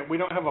management, we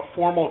don't have a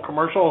formal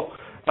commercial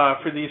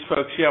for these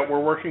folks yet.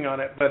 We're working on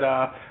it, but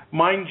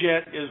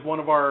MindJet is one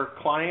of our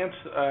clients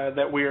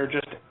that we are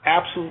just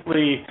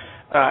absolutely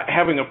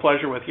having a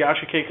pleasure with.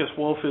 Yashikakis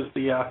Wolf is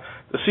the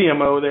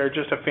CMO there,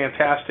 just a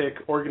fantastic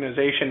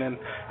organization, and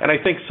I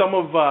think some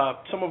of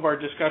our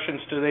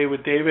discussions today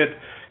with David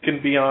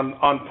can be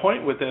on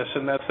point with this,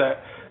 and that's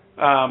that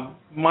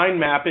mind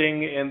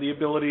mapping and the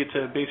ability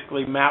to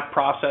basically map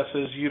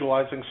processes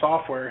utilizing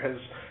software has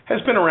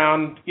been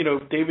around.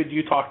 David,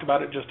 you talked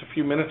about it just a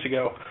few minutes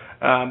ago.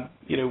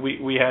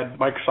 We had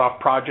Microsoft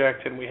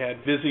Project, and we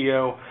had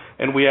Visio,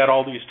 and we had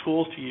all these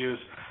tools to use.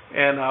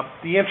 And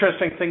the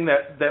interesting thing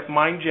that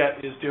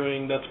MindJet is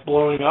doing that's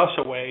blowing us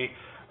away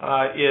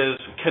is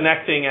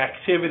connecting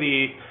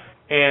activity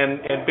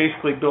and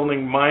basically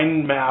building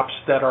mind maps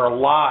that are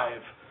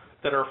live,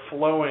 that are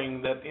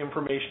flowing, that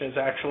information is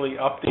actually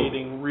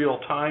updating real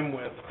time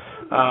with,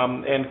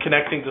 and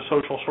connecting to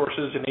social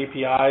sources and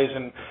APIs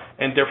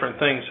and different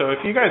things. So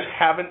if you guys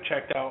haven't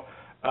checked out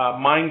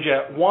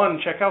MindJet,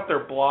 check out their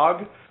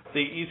blog. The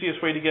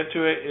easiest way to get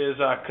to it is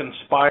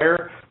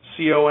Conspire,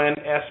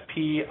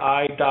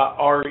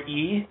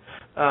 CONSPI.RE.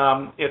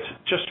 It's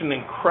just an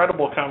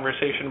incredible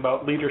conversation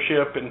about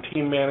leadership and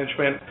team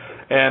management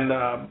and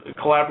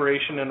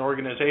collaboration and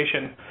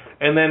organization.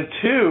 And then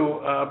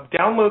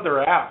download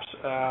their apps.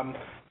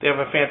 They have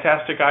a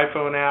fantastic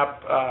iPhone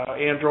app,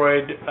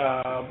 Android,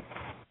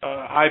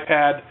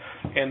 iPad,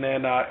 and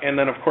then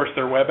of course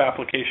their web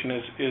application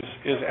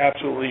is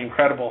absolutely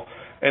incredible.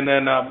 And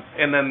then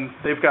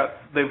they've got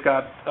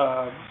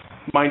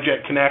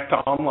MindJet Connect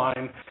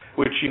online,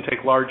 which you can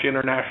take large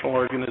international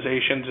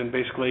organizations and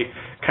basically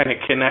kind of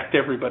connect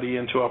everybody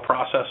into a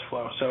process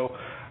flow. So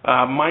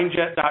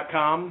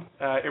mindjet.com,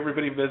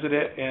 everybody visit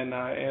it, and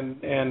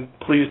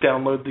please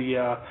download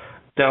the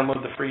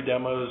free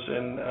demos,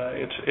 and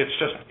it's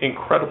just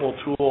incredible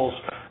tools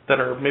that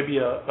are maybe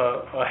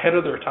ahead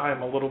of their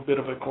time, a little bit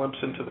of a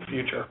glimpse into the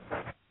future.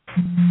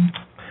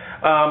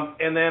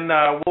 And then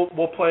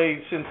we'll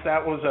play, since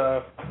that was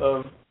a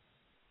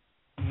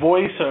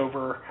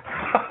voiceover,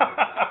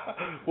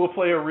 we'll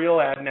play a real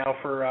ad now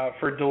for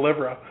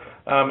Delivra,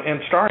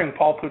 and starring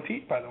Paul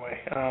Poteet, by the way.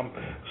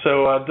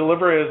 So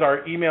Delivra is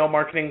our email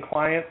marketing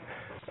client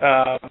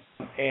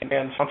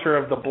and sponsor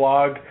of the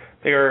blog.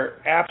 They are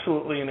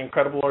absolutely an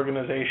incredible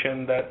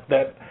organization that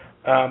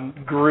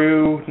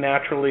grew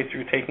naturally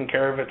through taking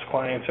care of its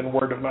clients and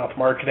word of mouth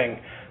marketing.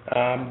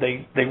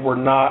 They were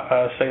not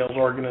a sales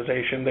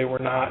organization. They were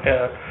not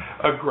an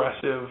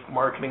aggressive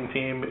marketing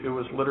team. It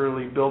was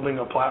literally building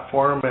a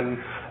platform, and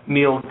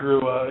Neil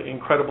grew an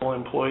incredible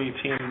employee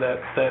team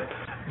that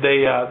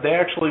they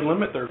actually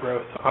limit their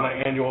growth on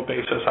an annual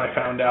basis, I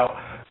found out,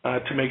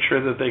 to make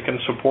sure that they can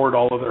support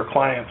all of their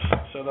clients.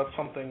 So that's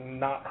something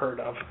not heard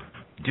of.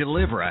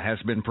 Delivra has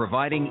been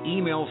providing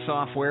email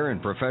software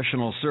and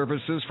professional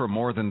services for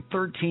more than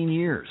 13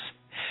 years.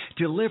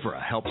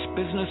 Delivra helps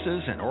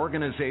businesses and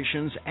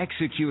organizations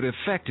execute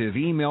effective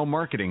email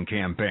marketing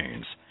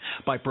campaigns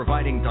by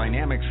providing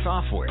dynamic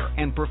software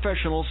and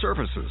professional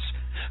services,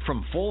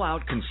 from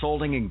full-out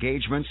consulting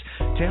engagements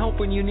to help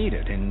when you need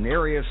it in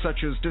areas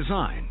such as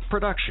design,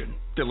 production,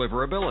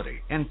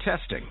 deliverability, and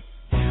testing.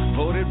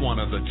 Voted one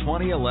of the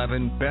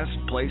 2011 best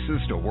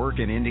places to work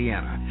in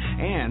Indiana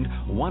and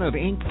one of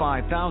Inc.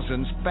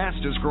 5000's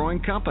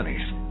fastest-growing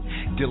companies.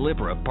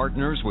 Delivra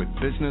partners with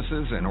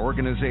businesses and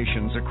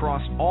organizations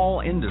across all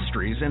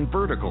industries and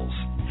verticals,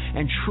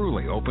 and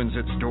truly opens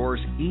its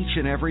doors each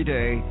and every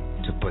day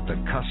to put the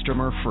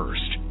customer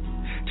first.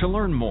 To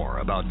learn more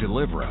about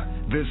Delivra,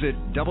 visit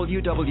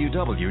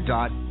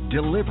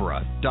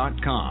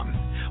www.delivra.com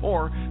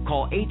or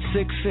call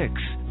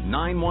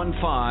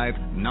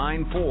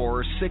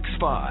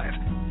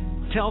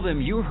 866-915-9465. Tell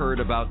them you heard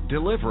about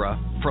Delivra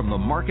from the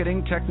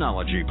Marketing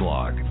Technology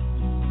Blog.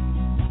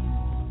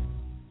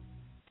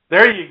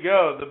 There you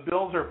go. The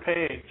bills are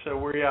paid. So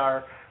we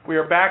are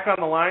back on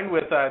the line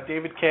with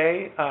David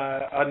Kay,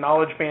 a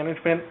knowledge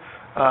management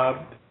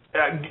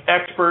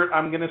expert.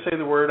 I'm going to say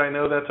the word. I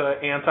know that's an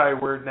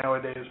anti-word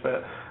nowadays,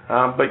 but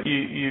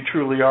you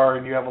truly are,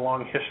 and you have a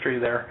long history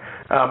there.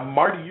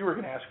 Marty, you were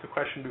going to ask a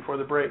question before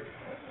the break.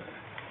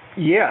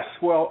 Yes.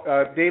 Well,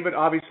 David,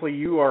 obviously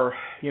you're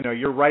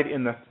right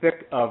in the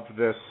thick of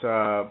this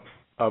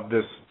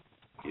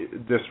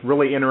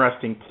really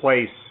interesting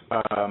place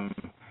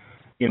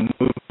in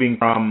moving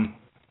from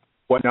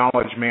what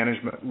knowledge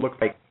management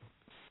looked like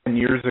 10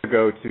 years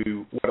ago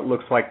to what it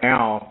looks like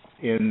now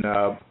in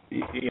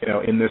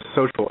this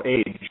social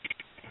age.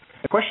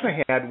 question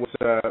I had was,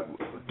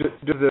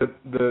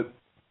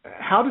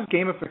 how does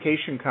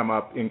gamification come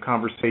up in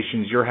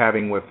conversations you're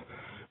having with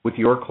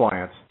your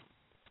clients?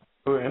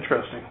 Oh,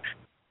 interesting.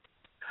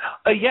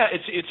 Yeah,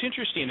 it's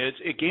interesting.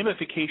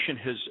 Gamification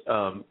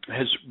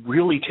has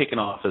really taken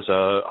off as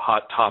a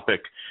hot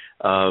topic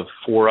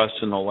for us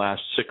in the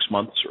last 6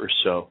 months or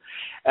so,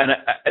 and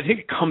I think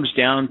it comes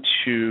down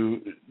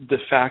to the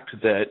fact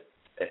that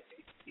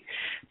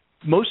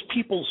most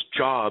people's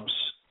jobs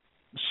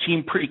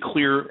seem pretty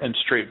clear and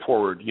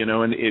straightforward,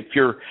 and if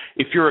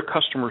you're a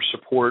customer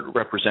support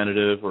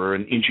representative or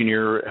an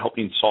engineer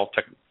helping solve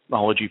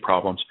technology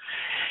problems,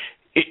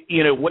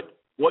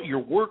 what your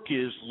work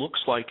looks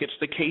like it's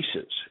the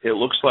cases. It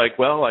looks like,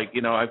 well, I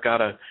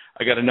got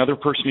another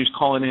person who's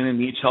calling in and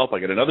needs help. I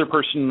got another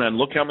person, and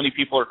look how many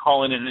people are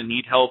calling in and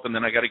need help, and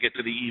then I got to get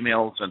to the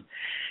emails,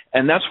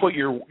 and that's what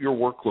your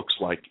work looks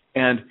like.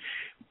 And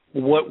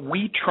what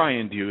we try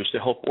and do is to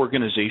help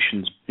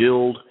organizations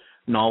build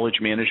knowledge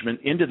management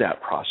into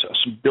that process,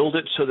 build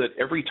it so that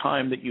every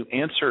time that you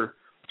answer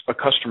a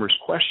customer's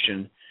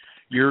question,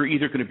 you're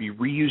either going to be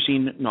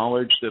reusing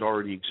knowledge that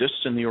already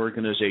exists in the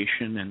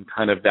organization and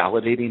kind of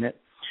validating it.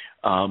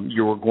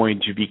 You're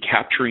going to be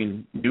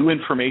capturing new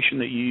information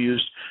that you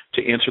use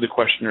to answer the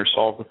question or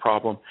solve the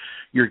problem.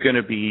 You're going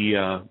to be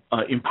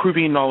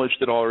improving knowledge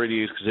that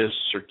already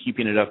exists or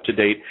keeping it up to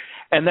date.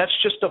 And that's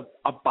just a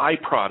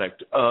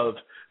byproduct of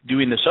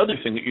doing this other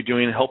thing that you're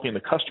doing and helping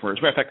the customer. As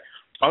a matter of fact,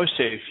 I always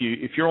say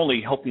if you're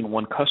only helping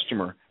one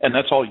customer and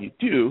that's all you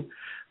do,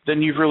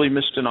 then you've really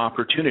missed an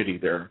opportunity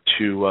there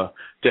to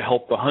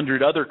help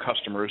 100 other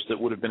customers that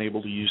would have been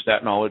able to use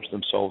that knowledge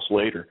themselves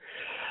later.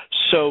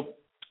 So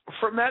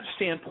from that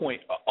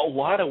standpoint, a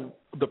lot of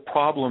the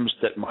problems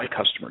that my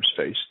customers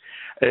face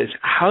is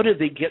how do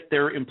they get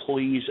their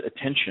employees'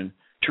 attention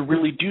to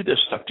really do this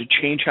stuff, to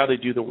change how they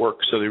do the work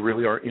so they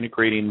really are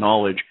integrating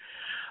knowledge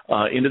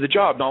into the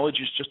job.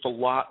 Knowledge is just a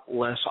lot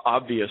less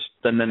obvious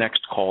than the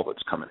next call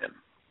that's coming in.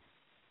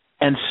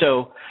 And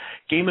so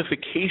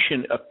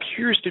gamification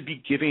appears to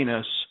be giving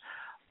us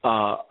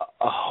a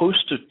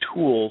host of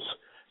tools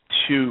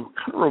to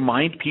kind of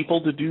remind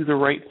people to do the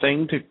right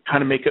thing, to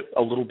kind of make it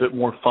a little bit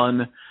more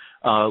fun,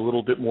 a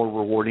little bit more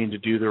rewarding to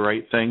do the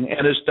right thing.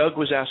 And as Doug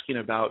was asking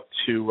about,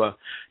 to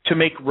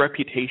make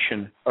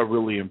reputation a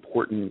really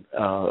important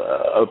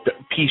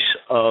piece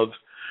of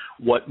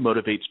what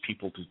motivates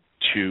people to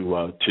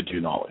do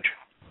knowledge.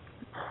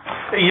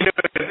 It's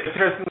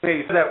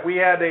interesting that we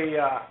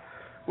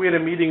had a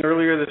meeting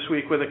earlier this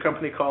week with a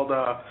company called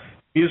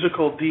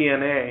Musical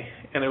DNA,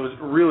 and it was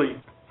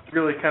really,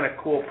 really kind of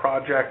cool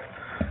project.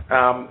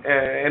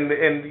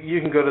 And you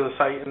can go to the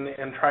site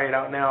and try it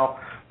out now,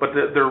 but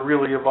they're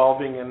really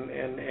evolving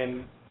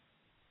and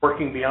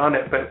working beyond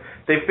it. But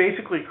they've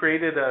basically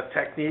created a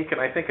technique, and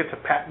I think it's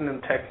a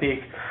patented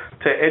technique,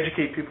 to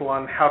educate people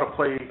on how to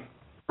play,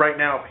 right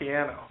now,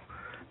 piano.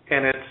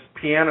 And it's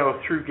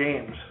piano through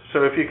games.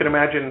 So if you can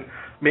imagine,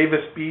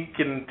 Mavis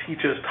Beacon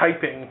teaches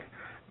typing,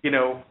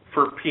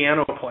 for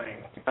piano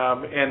playing.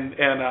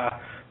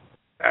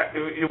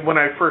 When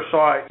I first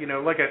saw it,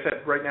 like I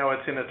said, right now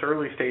it's in its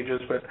early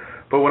stages, but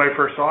when I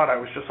first saw it, I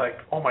was just like,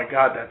 oh my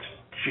God, that's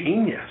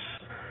genius,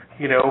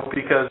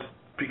 because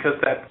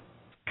that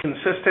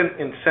consistent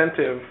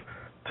incentive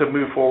to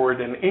move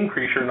forward and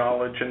increase your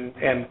knowledge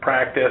and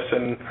practice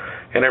and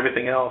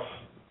everything else.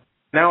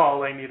 Now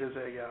all I need is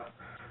a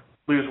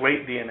lose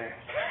weight DNA.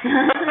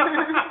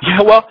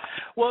 Yeah, well,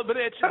 but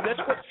that's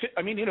what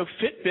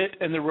Fitbit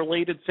and the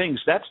related things.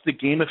 That's the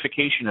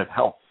gamification of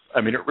health.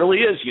 I mean, it really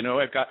is.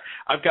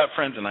 I've got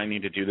friends, and I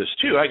need to do this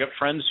too. I got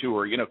friends who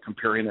are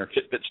comparing their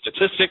Fitbit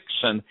statistics,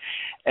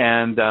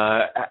 and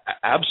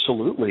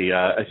absolutely,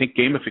 I think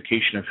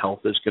gamification of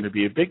health is going to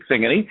be a big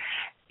thing.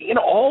 And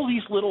all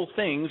these little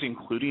things,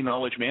 including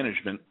knowledge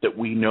management, that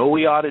we know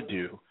we ought to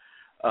do,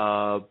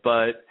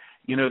 but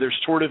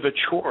there's sort of a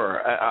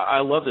chore.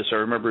 I love this. I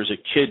remember as a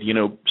kid,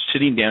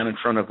 sitting down in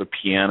front of a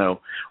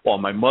piano while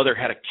my mother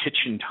had a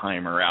kitchen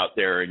timer out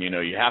there, and,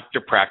 you have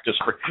to practice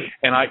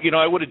and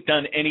I would have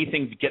done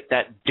anything to get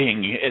that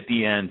ding at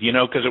the end,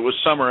 because it was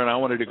summer and I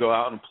wanted to go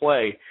out and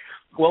play.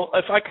 Well,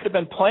 if I could have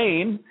been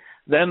playing,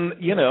 then,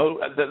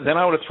 then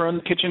I would have thrown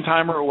the kitchen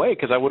timer away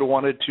because I would have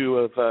wanted to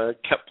have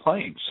kept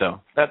playing.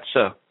 So that's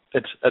a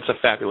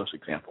fabulous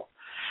example.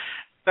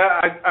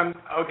 I'm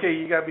okay.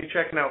 You got to be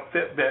checking out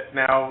Fitbit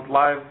now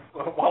live.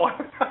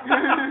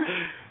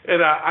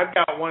 And I've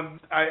got one.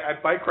 I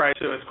bike ride,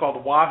 so it's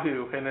called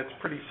Wahoo, and it's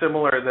pretty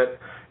similar. That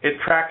it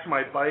tracks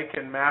my bike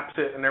and maps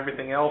it and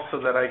everything else, so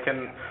that I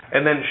can,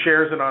 and then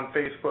shares it on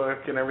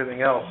Facebook and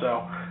everything else. So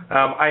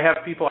I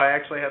have people. I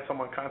actually had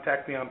someone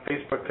contact me on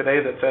Facebook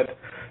today that said,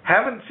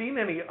 "Haven't seen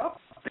any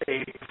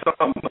updates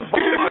on the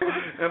bike,"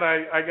 and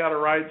I got a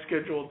ride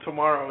scheduled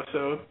tomorrow.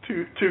 So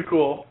too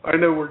cool. I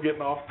know we're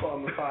getting off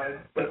on the side,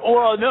 but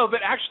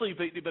actually,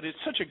 it's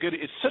such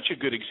a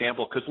good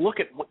example, because look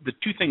at the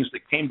two things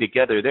that came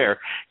together there: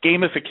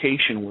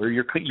 gamification, where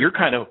you're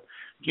kind of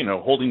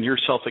holding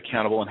yourself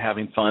accountable and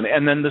having fun,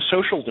 and then the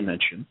social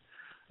dimension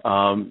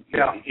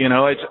You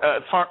know, it's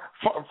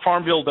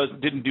Farmville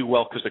didn't do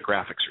well because the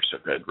graphics are so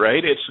good,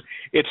 right?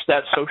 It's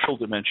that social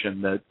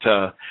dimension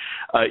that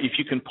if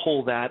you can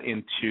pull that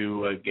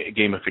into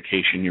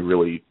gamification, you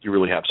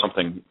really have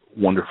something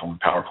wonderful and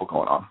powerful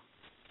going on.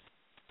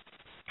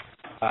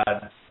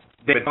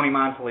 David, Tony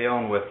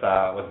Monteleone with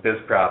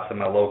BizProps.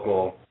 I'm a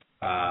local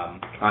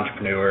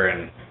entrepreneur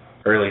and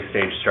early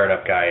stage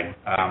startup guide.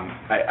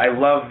 I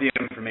love the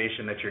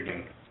information that you're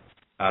giving.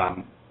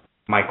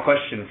 My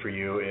question for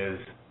you is,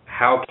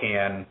 how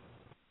can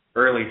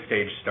early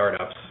stage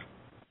startups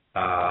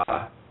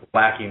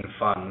lacking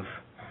funds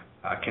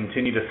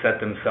continue to set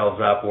themselves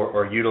up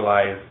or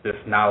utilize this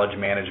knowledge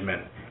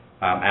management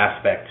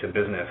aspect to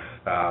business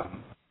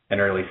in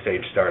early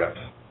stage startups?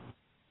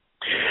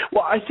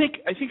 Well, I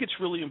think it's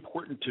really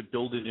important to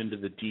build it into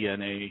the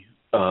DNA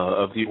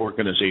of the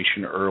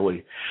organization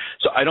early.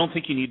 So I don't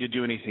think you need to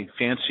do anything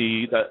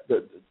fancy. That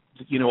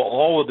you know,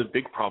 all of the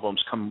big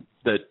problems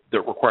that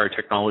require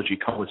technology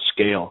come with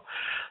scale.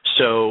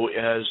 So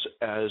as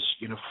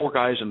you know, 4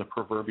 guys in the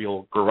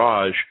proverbial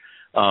garage,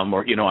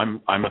 or you know,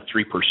 I'm a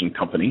 3-person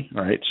company,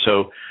 right?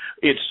 So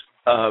it's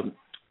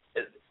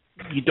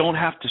you don't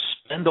have to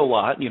spend a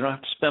lot. You don't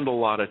have to spend a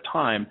lot of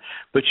time,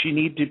 but you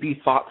need to be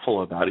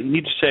thoughtful about it. You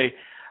need to say,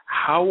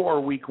 how are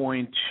we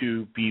going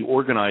to be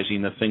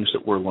organizing the things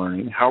that we're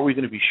learning? How are we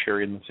going to be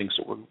sharing the things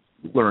that we're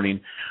learning?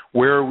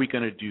 Where are we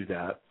going to do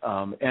that?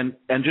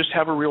 And just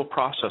have a real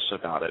process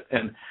about it.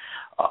 And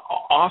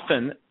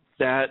often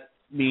that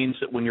means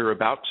that when you're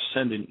about to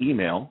send an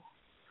email,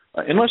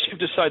 unless you've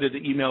decided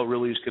that email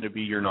really is going to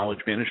be your knowledge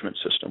management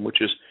system,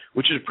 which is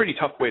a pretty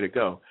tough way to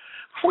go.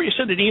 Before you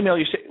send an email,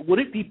 you say, would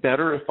it be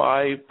better if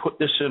I put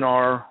this in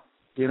our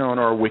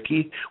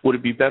wiki? Would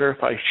it be better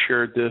if I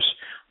shared this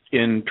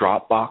in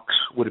Dropbox?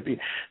 Would it be?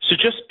 So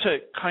just to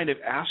kind of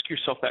ask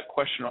yourself that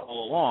question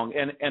all along,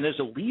 and as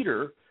a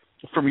leader,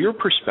 from your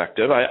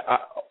perspective,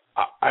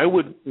 I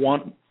would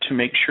want to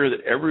make sure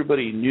that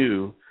everybody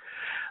knew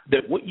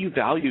that what you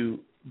value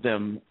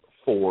them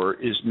for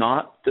is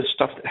not the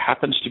stuff that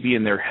happens to be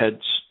in their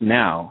heads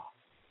now,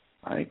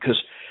 right?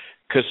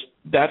 Because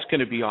that's going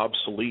to be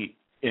obsolete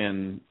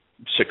in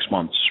 6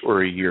 months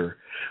or a year.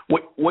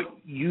 What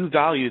you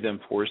value them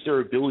for is their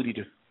ability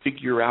to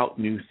figure out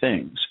new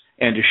things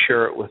and to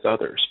share it with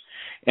others.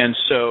 And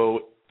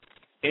so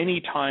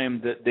any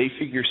time that they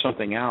figure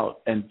something out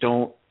and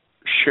don't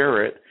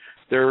share it,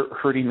 they're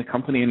hurting the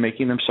company and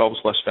making themselves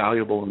less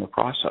valuable in the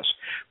process.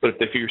 But if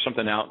they figure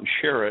something out and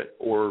share it,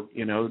 or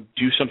you know,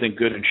 do something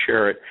good and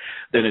share it,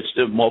 then it's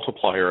the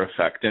multiplier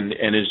effect. And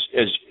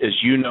as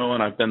you know,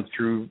 and I've been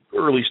through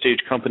early stage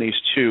companies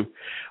too,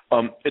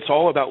 it's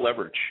all about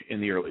leverage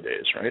in the early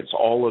days, right? It's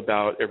all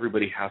about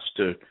everybody has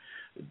to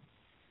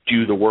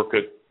do the work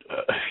at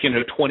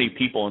 20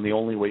 people, and the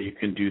only way you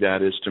can do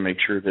that is to make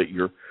sure that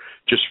you're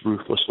just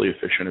ruthlessly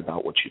efficient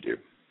about what you do.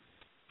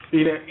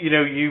 You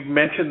know, you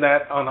mentioned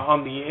that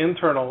on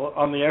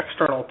the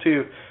external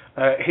too.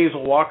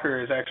 Hazel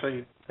Walker is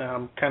actually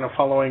kind of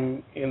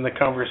following in the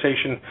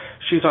conversation.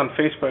 She's on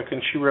Facebook,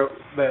 and she wrote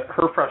that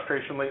her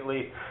frustration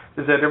lately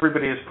is that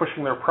everybody is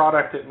pushing their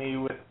product at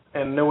me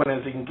and no one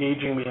is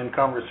engaging me in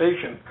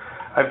conversation.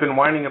 I've been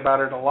whining about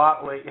it a lot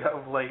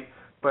of late,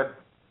 but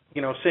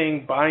you know,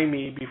 saying buy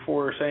me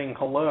before saying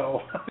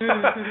hello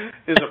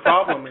is a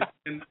problem.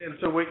 And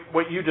so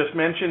what you just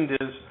mentioned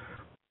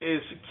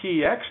is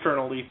key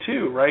externally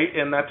too, right?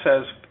 And that's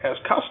as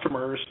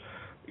customers,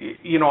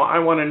 you know, I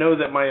want to know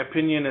that my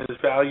opinion is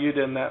valued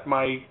and that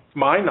my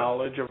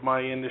knowledge of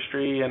my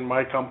industry and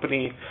my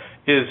company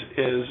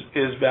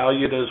is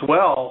valued as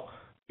well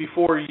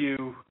before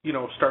you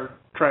start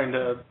trying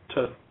to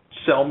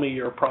sell me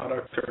your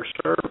product or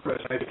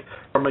service. I think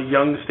from a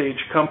young stage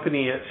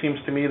company, it seems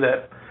to me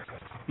that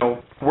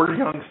we're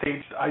young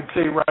stage, I'd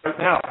say right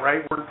now,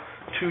 right? We're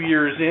 2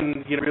 years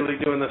in, really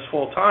doing this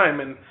full time,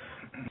 and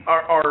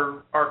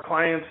our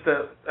clients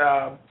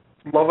that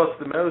love us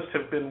the most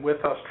have been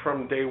with us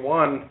from day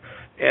one,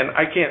 and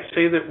I can't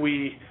say that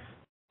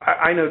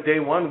I know day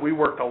one we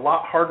worked a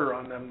lot harder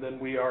on them than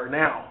we are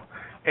now,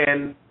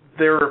 and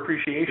their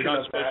appreciation You're not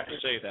of supposed that. to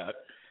say that.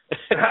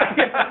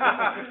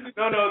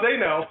 No, they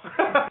know.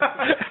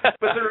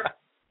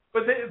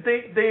 But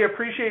they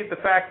appreciate the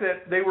fact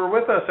that they were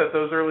with us at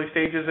those early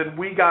stages, and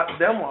we got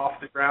them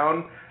off the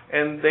ground,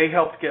 and they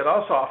helped get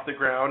us off the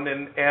ground,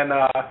 and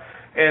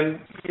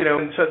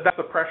so that's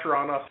the pressure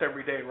on us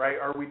every day, right?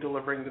 Are we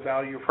delivering the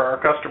value for our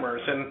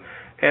customers?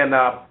 And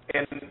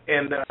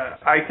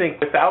I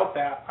think without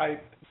that,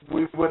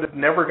 we would have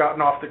never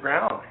gotten off the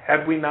ground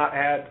had we not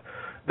had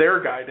their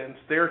guidance,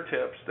 their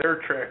tips,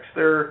 their tricks,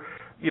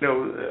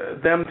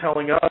 them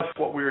telling us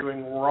what we were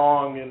doing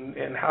wrong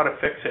and how to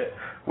fix it.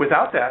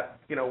 Without that,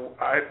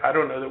 I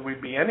don't know that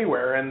we'd be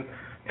anywhere, and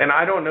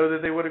I don't know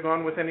that they would have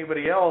gone with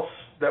anybody else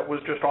that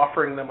was just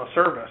offering them a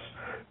service.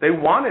 They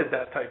wanted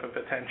that type of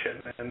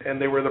attention,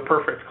 and they were the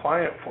perfect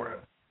client for it.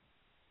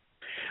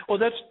 Well,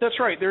 that's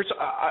right.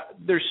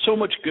 There's so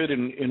much good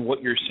in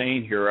what you're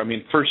saying here. I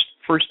mean,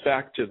 first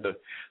back to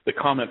the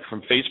comment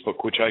from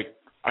Facebook, which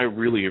I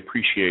really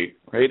appreciate.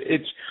 Right?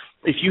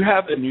 if you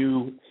have a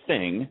new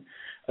thing,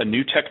 a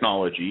new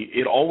technology,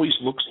 it always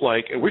looks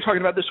like, and we're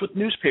talking about this with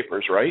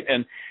newspapers, right?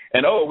 And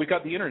we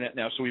got the internet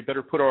now, so we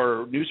better put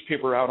our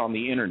newspaper out on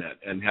the internet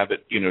and have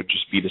it,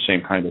 just be the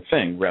same kind of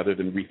thing rather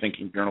than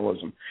rethinking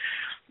journalism.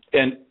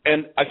 And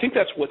I think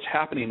that's what's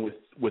happening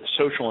with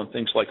social and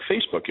things like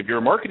Facebook. If you're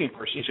a marketing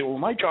person, you say, well,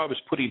 my job is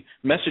putting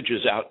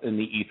messages out in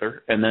the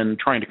ether and then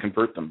trying to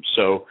convert them.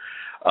 So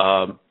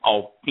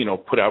I'll,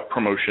 put out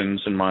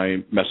promotions in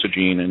my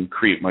messaging and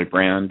create my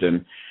brand,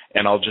 and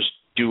I'll just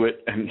do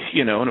it. And,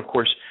 and of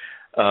course,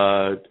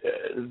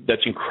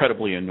 that's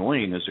incredibly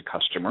annoying as a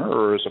customer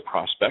or as a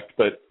prospect,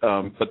 but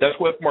that's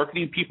what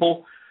marketing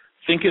people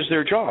think is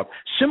their job.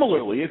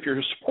 Similarly, if you're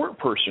a support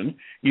person,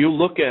 you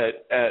look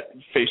at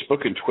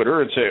Facebook and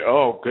Twitter and say,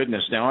 oh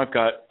goodness, now I've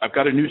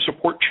got a new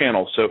support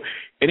channel. So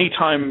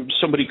anytime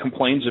somebody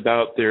complains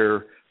about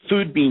their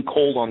food being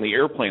cold on the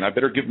airplane, I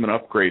better give them an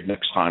upgrade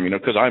next time,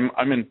 because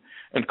I'm in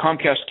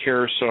Comcast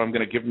Care, so I'm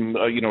going to give them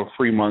a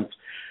free month.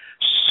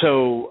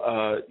 So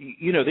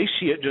they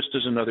see it just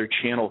as another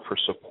channel for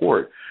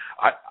support.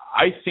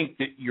 I think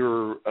that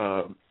your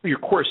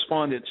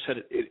correspondent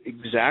said it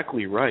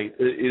exactly right.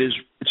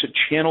 It's a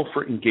channel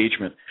for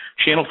engagement,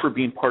 channel for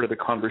being part of the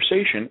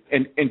conversation,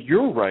 and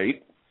you're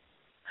right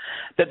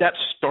that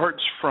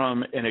starts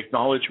from an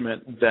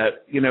acknowledgement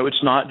that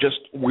it's not just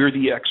we're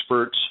the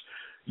experts,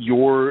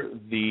 you're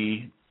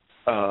the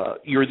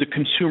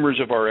consumers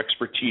of our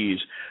expertise.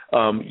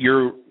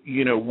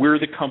 We're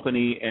the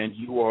company, and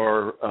you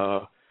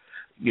are.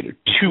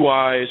 Two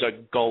eyes, a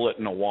gullet,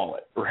 and a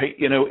wallet, right?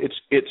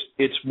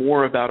 It's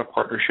more about a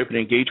partnership and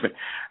engagement.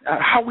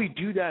 How we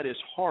do that is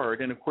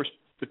hard, and of course,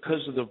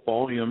 because of the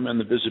volume and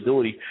the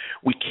visibility,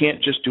 we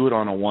can't just do it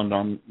on a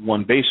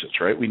one-on-one basis,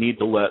 right? We need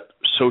to let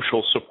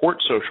social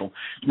support social.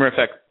 As a matter of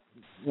fact,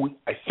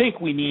 I think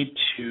we need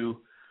to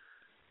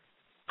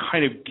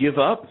kind of give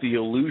up the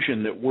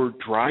illusion that we're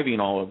driving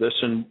all of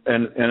this, and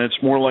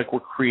it's more like we're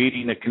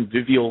creating a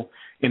convivial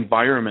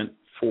environment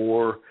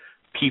for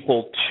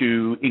people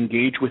to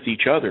engage with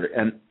each other,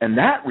 and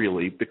that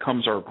really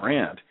becomes our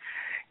brand.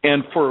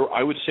 And for,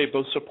 I would say,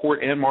 both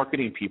support and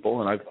marketing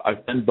people, and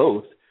I've done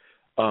both,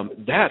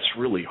 that's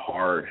really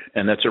hard,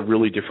 and that's a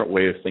really different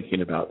way of thinking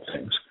about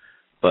things.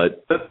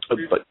 But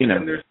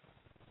and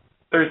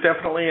there's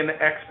definitely an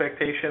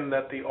expectation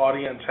that the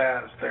audience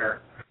has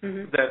there.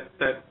 Mm-hmm. That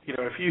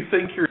if you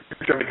think you're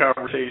enjoying the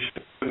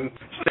conversation,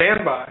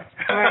 stand by.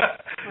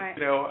 Right.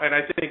 And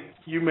I think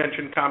you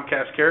mentioned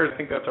Comcast Care. I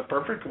think that's a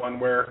perfect one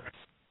where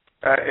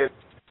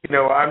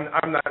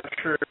I'm not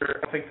sure.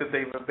 I think that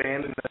they've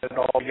abandoned it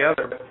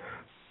altogether,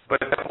 but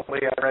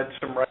definitely I read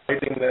some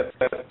writing that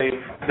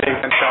they've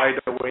shied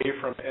away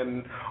from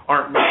and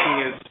aren't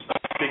making as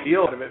big a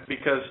deal out of it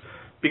because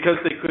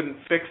they couldn't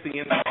fix the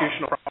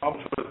institutional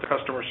problems with the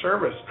customer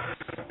service.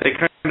 They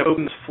kind of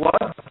opened this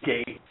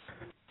floodgate.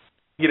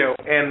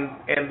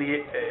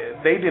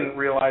 They didn't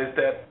realize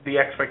that the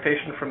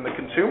expectation from the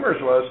consumers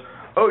was,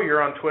 oh,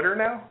 you're on Twitter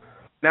now?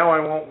 Now I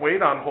won't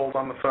wait on hold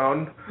on the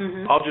phone.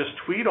 Mm-hmm. I'll just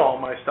tweet all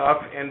my stuff,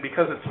 and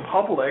because it's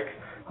public,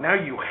 now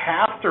you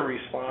have to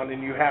respond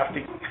and you have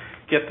to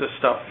get this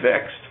stuff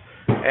fixed.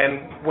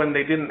 And when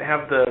they didn't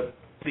have the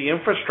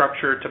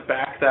infrastructure to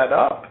back that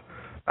up,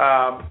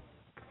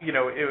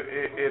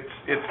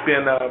 it's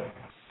been a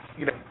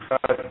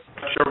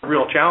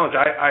real challenge.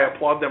 I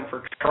applaud them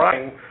for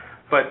trying,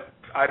 but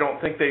I don't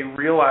think they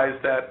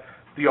realized that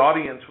the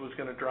audience was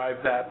going to drive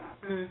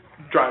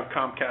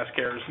Comcast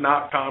Cares,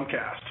 not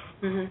Comcast.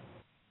 Mm-hmm.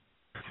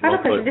 I have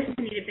a question. This is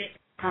Anita.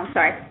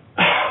 Sorry.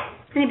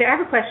 Anita, I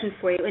have a question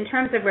for you. In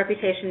terms of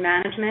reputation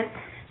management,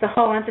 the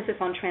whole emphasis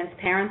on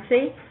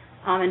transparency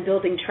and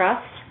building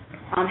trust,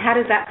 how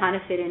does that kind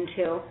of fit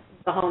into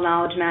the whole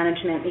knowledge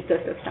management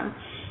ecosystem?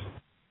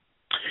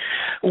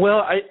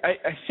 Well,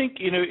 I think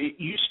it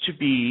used to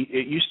be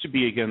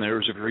again, there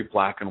was a very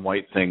black and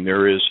white thing.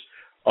 There is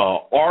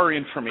our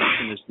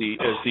information as the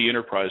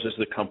enterprise, as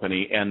the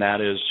company, and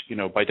that is,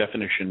 by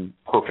definition,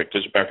 perfect.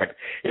 As a matter of fact,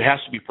 it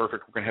has to be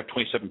perfect. We're going to have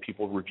 27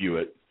 people review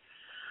it.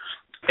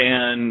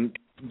 And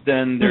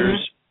then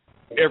there's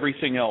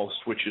everything else,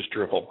 which is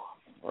drivel,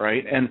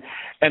 right? And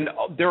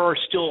I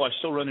still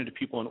run into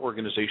people in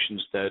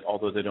organizations that,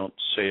 although they don't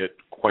say it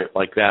quite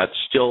like that,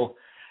 still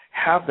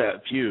have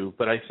that view.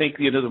 But I think,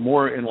 the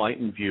more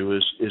enlightened view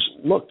is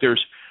look,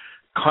 there's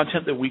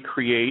content that we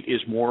create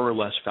is more or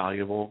less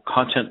valuable.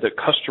 Content that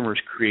customers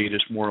create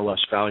is more or less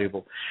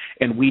valuable.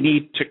 And we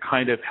need to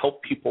kind of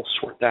help people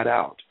sort that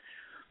out.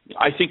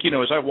 I think,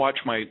 as I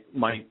watch my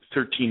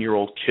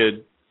 13-year-old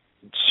kid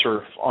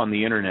surf on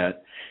the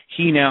internet,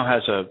 he now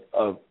has a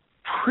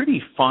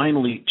pretty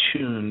finely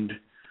tuned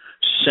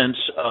sense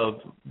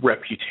of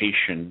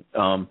reputation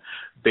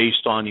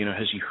based on,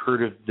 has he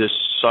heard of this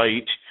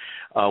site?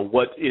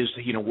 What's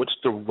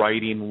the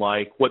writing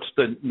like? What's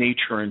the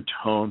nature and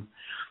tone?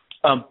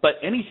 But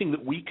anything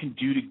that we can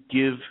do to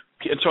give,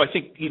 and so I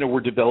think, we're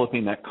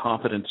developing that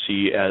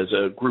competency as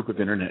a group of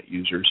internet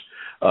users,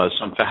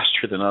 some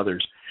faster than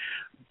others.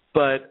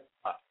 But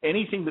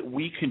anything that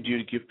we can do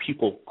to give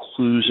people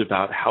clues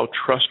about how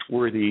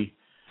trustworthy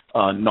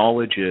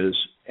knowledge is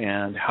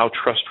and how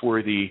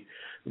trustworthy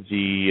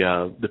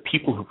the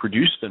people who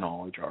produce the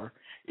knowledge are,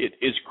 it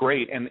is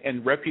great,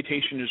 and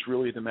reputation is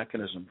really the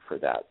mechanism for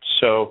that.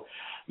 So,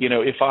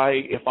 if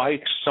I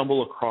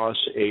stumble across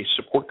a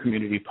support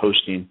community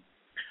posting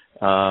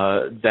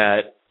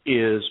that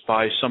is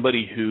by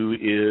somebody who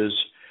is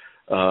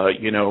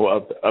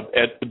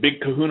at the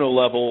big kahuna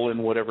level in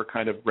whatever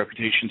kind of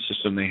reputation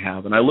system they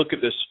have, and I look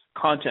at this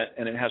content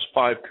and it has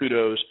 5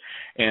 kudos,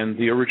 and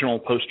the original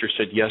poster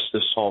said, yes,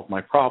 this solved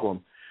my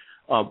problem.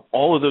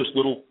 All of those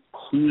little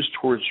clues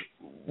towards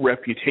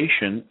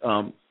reputation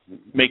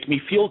make me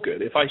feel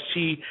good. If I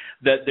see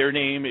that their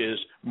name is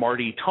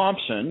Marty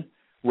Thompson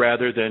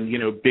rather than,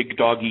 Big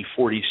Doggy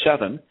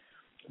 47,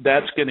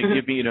 that's going to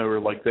give me,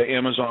 like the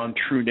Amazon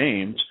true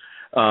names.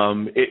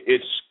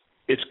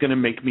 It's going to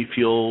make me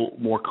feel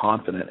more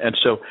confident. And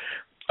so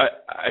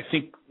I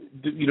think,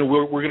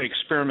 we're going to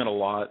experiment a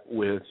lot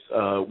with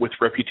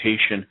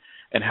reputation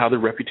and how the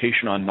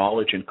reputation on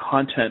knowledge and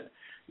content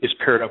is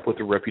paired up with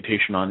the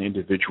reputation on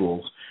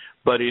individuals.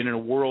 But in a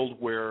world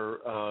where,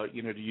 to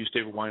use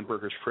David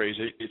Weinberger's phrase,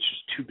 it's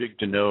just too big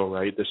to know,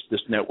 right?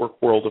 This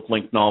network world of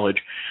linked knowledge,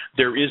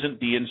 there isn't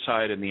the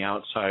inside and the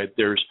outside.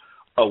 There's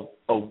a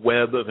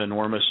web of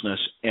enormousness,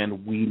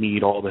 and we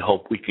need all the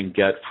help we can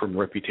get from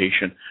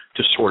reputation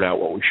to sort out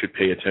what we should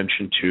pay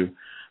attention to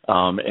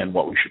and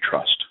what we should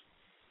trust.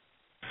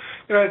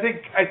 I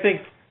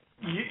think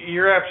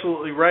you're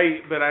absolutely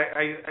right, but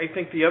I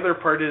think the other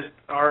part is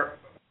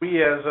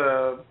we as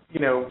a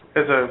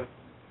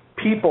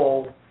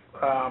people.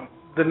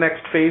 The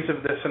next phase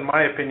of this, in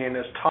my opinion,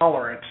 is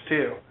tolerance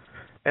too,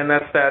 and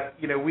that's that.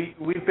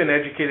 We've been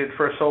educated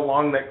for so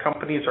long that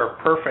companies are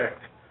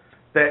perfect,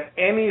 that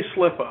any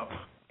slip up,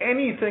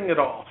 anything at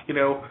all.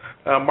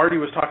 Marty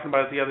was talking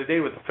about it the other day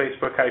with the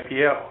Facebook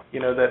IPO.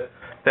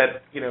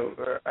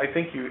 I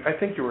think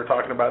you were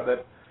talking about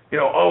that.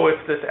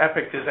 It's this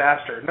epic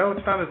disaster. No,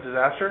 it's not a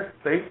disaster.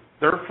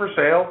 They're for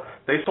sale.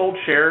 They sold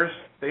shares.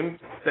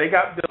 They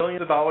got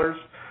billions of dollars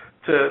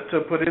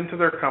to put into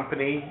their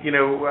company.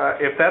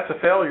 If that's a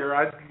failure,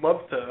 I'd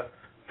love to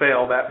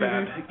fail that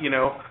bad.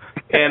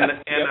 And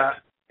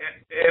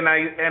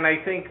I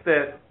think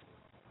that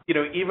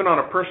even on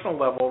a personal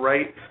level,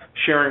 right,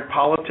 sharing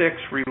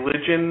politics,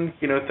 religion,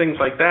 things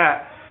like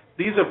that,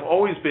 these have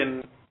always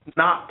been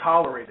not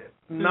tolerated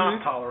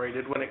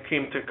when it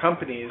came to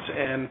companies.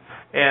 And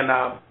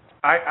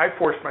I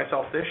forced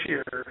myself this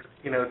year,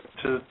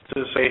 to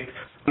say,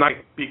 I'm not going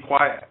to be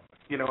quiet.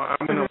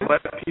 I'm going to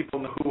let people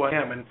know who I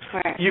am, and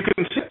you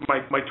can see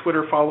my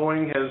Twitter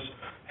following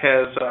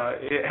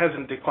it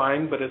hasn't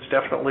declined, but it's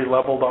definitely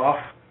leveled off.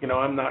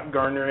 I'm not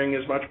garnering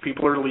as much.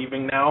 People are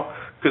leaving now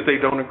because they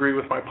don't agree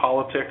with my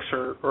politics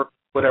or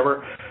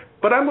whatever.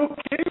 But I'm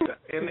okay with it.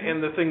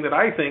 And the thing that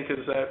I think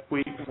is that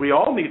we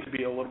all need to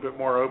be a little bit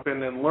more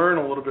open and learn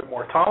a little bit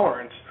more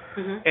tolerance,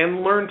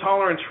 and learn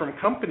tolerance from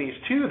companies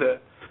too.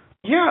 That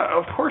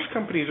of course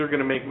companies are going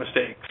to make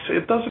mistakes.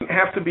 It doesn't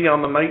have to be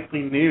on the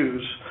nightly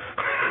news.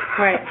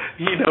 Right.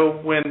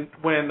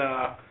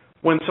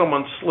 When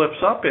someone slips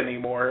up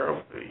anymore,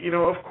 of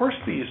course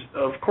these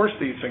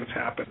things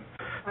happen.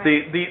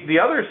 Right. The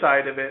other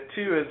side of it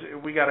too is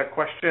we got a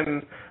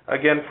question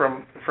again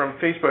from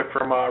Facebook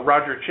from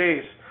Roger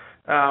Chase.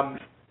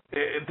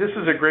 This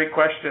is a great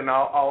question.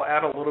 I'll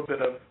add a little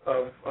bit of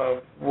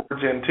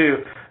words in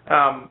too.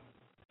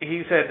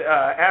 He said,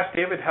 ask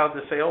David how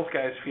the sales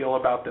guys feel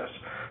about this.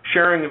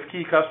 Sharing of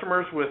key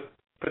customers with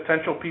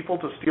potential people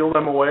to steal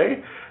them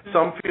away.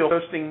 Some feel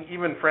hosting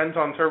even friends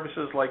on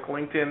services like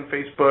LinkedIn,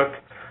 Facebook,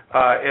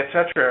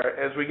 etc.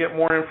 As we get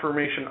more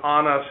information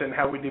on us and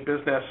how we do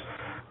business,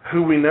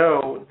 who we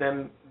know,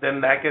 then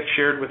that gets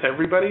shared with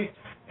everybody.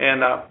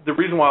 And the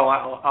reason why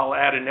I'll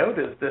add a note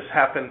is this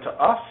happened to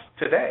us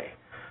today.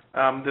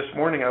 This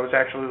morning I was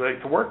actually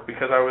late to work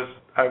because I was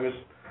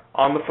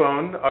on the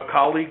phone. A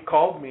colleague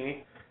called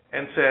me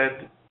and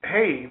said,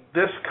 hey,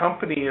 this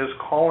company is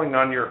calling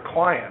on your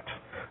client.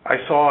 I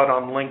saw it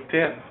on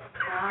LinkedIn.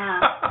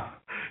 Wow.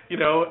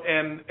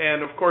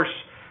 And of course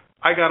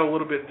I got a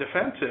little bit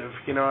defensive.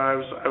 I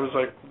was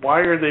like,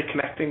 why are they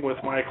connecting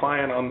with my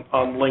client on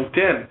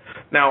LinkedIn?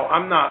 Now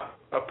I'm not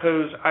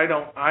opposed.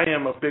 I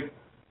am a big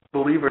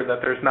believer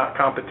that there's not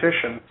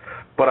competition,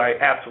 but I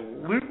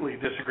absolutely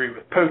disagree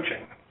with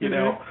poaching.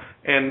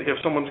 And if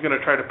someone's going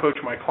to try to poach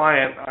my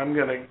client, I'm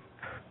going to,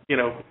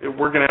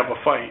 we're going to have a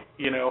fight.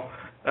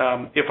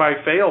 If I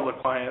fail the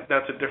client,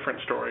 that's a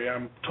different story.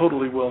 I'm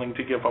totally willing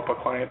to give up a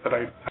client that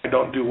I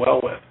don't do well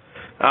with.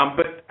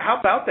 But how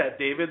about that,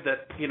 David?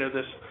 That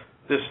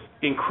this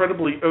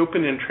incredibly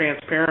open and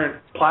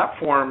transparent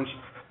platforms,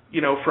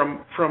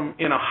 from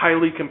in a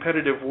highly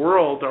competitive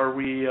world, are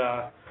we,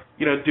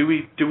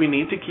 do we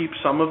need to keep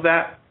some of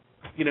that,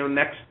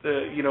 next,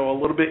 a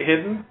little bit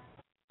hidden?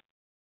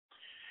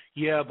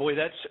 Yeah, boy,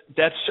 that's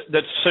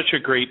such a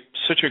great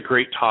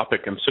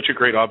topic and such a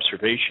great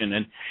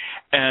observation,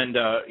 and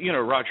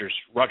Roger's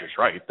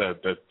right.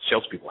 The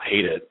salespeople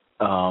hate it,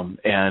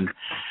 and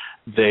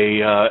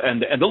they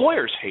and the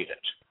lawyers hate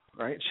it,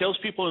 right?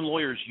 Salespeople and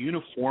lawyers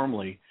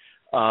uniformly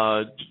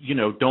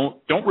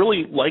don't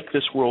really like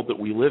this world that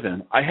we live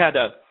in. I had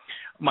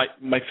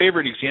my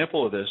favorite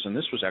example of this, and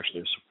this was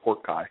actually a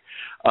support guy.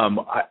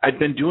 I'd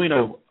been doing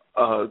a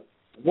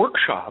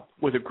workshop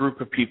with a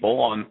group of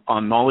people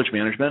on knowledge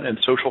management and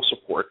social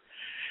support,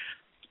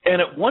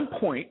 and at one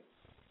point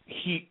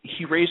he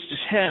raised his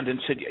hand and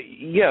said,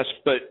 "Yes,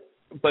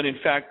 but in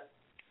fact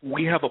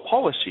we have a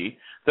policy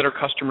that our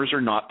customers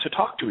are not to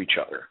talk to each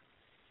other."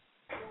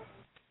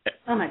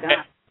 Oh my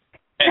God.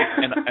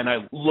 And I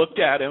looked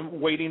at him,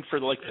 waiting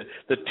for like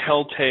the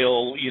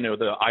telltale,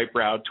 the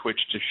eyebrow twitch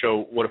to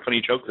show what a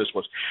funny joke this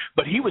was.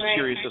 But he was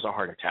serious as a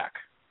heart attack.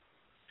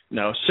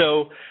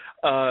 So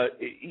I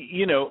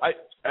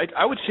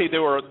would say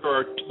there are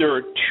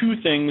two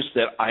things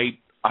that I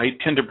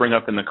tend to bring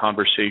up in the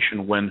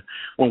conversation when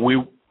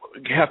we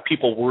have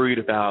people worried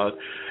about,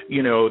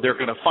 they're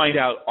going to find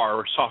out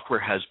our software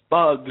has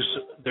bugs.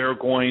 They're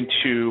going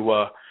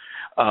to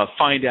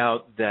find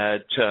out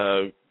that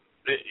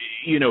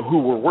who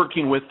we're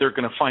working with. They're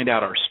going to find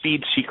out our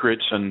speed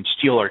secrets and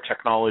steal our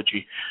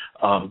technology.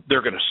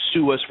 They're going to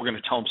sue us. We're going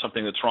to tell them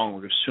something that's wrong. We're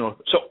going to sue them.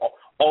 So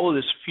all of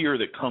this fear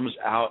that comes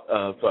out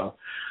of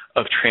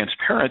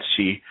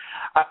transparency,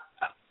 I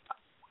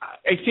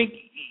think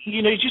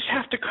you just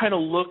have to kind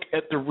of look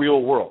at the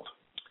real world.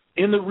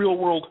 In the real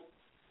world,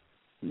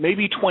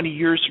 maybe 20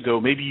 years ago,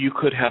 maybe you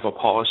could have a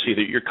policy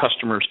that your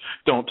customers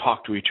don't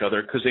talk to each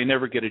other because they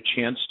never get a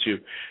chance to,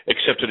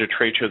 except at a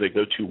trade show they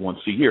go to once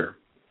a year.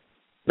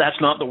 That's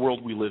not the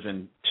world we live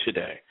in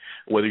today.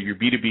 Whether you're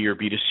B2B or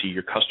B2C,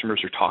 your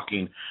customers are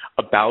talking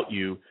about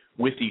you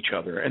with each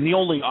other, and the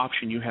only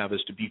option you have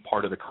is to be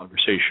part of the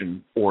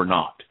conversation or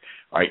not,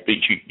 right? But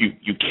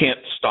you can't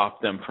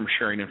stop them from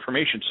sharing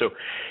information. So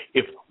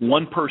if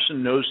one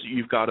person knows that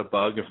you've got a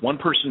bug, if one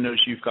person knows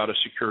you've got a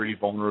security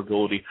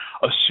vulnerability,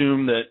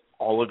 assume that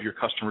all of your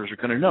customers are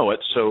going to know it.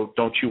 So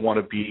don't you want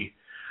to be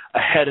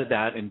ahead of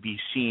that and be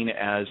seen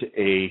as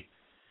a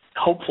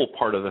helpful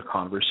part of the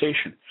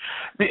conversation?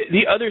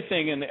 The other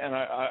thing, and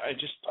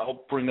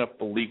I'll bring up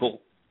the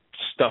legal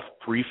stuff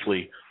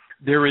briefly.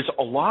 There is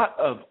a lot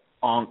of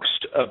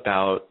angst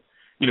about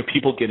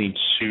people getting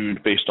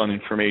sued based on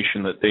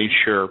information that they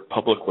share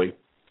publicly,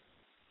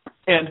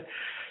 and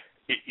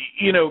the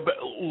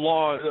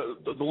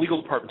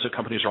legal departments of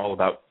companies are all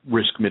about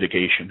risk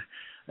mitigation,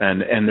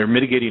 and they're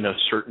mitigating a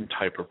certain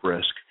type of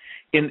risk.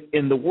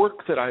 In the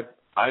work that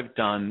I've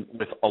done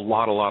with a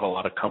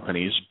lot of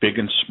companies, big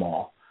and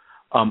small,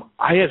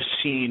 I have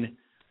seen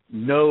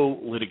no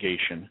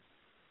litigation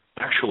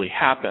actually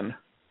happen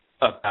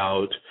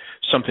about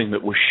something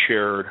that was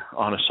shared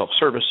on a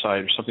self-service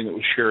site or something that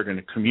was shared in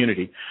a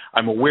community.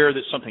 I'm aware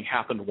that something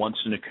happened once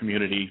in a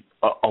community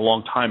a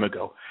long time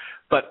ago,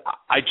 but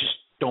I just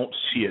don't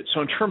see it.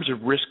 So in terms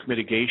of risk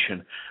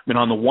mitigation,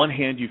 on the one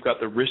hand, you've got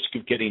the risk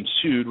of getting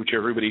sued, which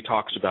everybody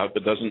talks about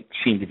but doesn't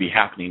seem to be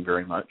happening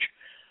very much.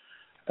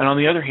 And on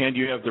the other hand,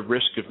 you have the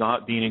risk of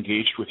not being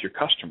engaged with your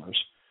customers.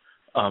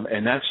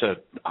 And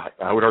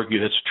I would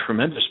argue that's a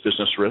tremendous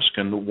business risk,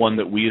 and one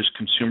that we as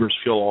consumers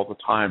feel all the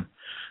time,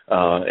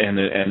 and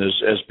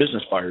as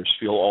business buyers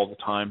feel all the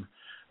time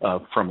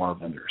from our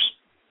vendors.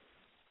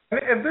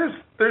 And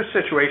there's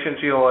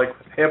situations, like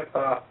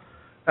HIPAA,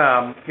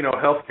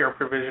 healthcare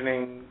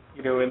provisioning,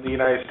 in the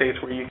United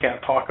States where you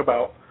can't talk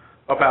about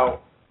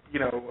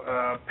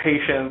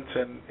patients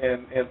and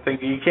things.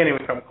 You can't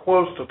even come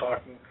close to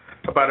talking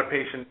about a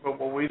patient. But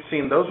what we've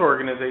seen those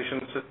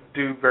organizations that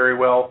do very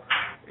well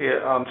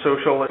on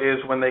social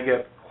is when they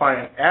get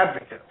client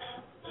advocates.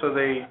 So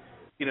they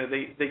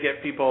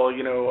get people,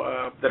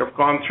 that have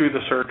gone through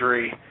the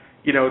surgery,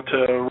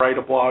 to write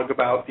a blog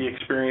about the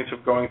experience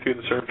of going through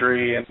the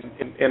surgery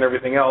and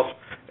everything else.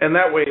 And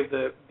that way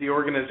the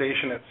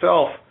organization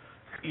itself,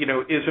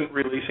 isn't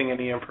releasing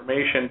any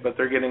information, but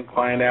they're getting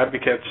client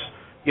advocates,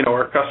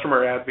 or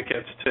customer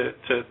advocates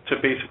to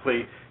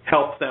basically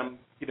help them,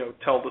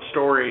 tell the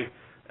story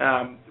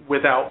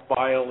without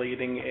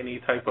violating any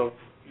type of,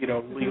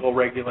 legal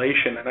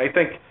regulation. And I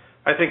think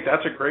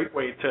that's a great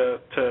way to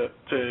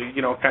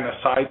kind of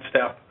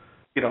sidestep,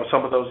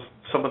 some of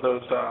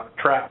those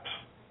traps.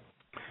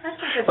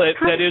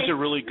 That is a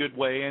really good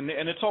way, and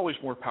it's always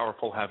more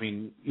powerful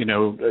having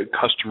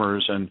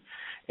customers and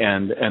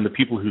the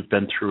people who've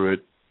been through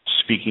it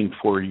speaking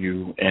for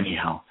you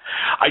anyhow.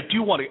 I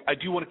do want to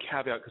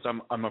caveat,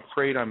 because I'm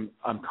afraid I'm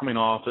coming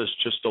off as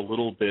just a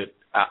little bit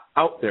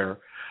out there.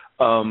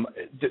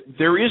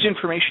 There is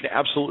information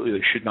absolutely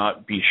that should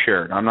not be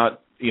shared. I'm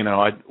not,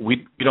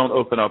 we don't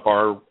open up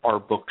our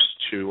books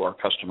to our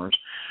customers.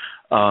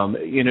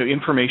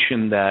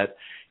 Information that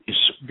is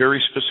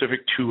very specific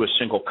to a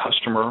single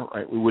customer,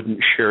 right? We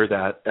wouldn't share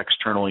that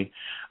externally.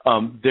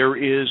 There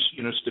is,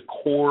 it's the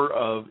core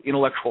of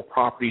intellectual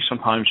property.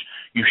 Sometimes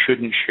you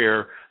shouldn't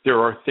share. There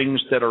are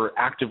things that are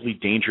actively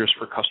dangerous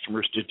for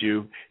customers to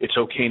do. It's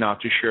okay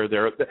not to share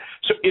there.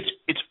 So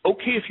it's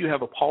okay if you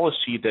have a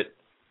policy that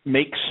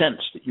makes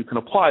sense, that you can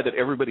apply, that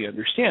everybody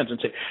understands, and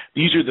say,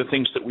 these are the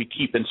things that we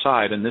keep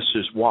inside, and this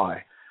is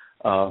why.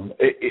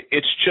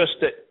 It's just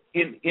that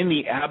in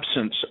the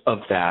absence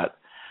of that,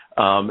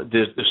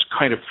 this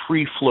kind of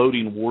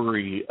free-floating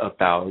worry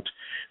about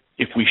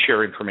if we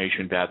share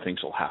information, bad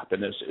things will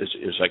happen is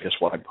I guess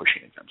what I'm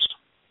pushing against.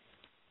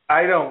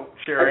 I don't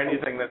share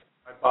anything that's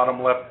in my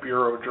bottom left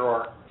bureau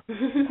drawer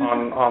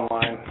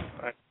online.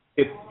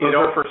 Those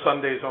are for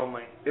Sundays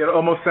only. It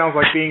almost sounds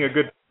like being a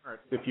good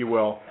parent, if you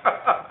will.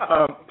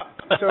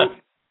 So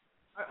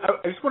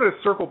I just wanted to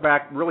circle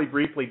back really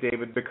briefly,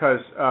 David, because,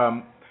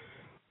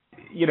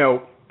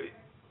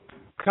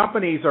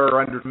 companies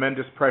are under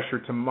tremendous pressure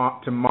to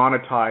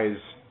monetize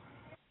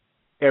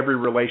every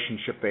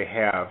relationship they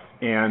have,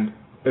 and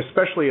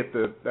especially at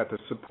the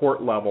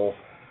support level,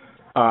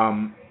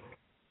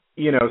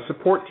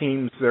 support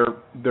teams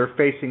they're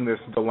facing this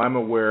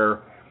dilemma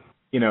where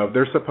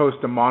they're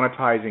supposed to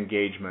monetize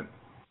engagement,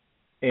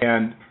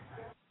 and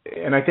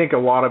I think a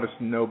lot of us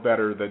know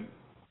better than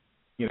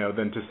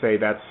to say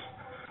that's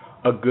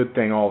a good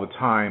thing all the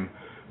time.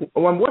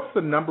 Well, what's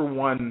the number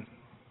one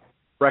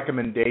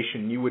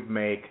recommendation you would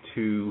make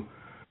to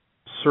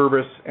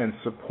service and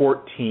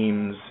support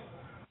teams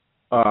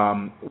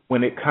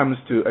when it comes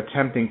to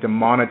attempting to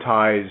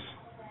monetize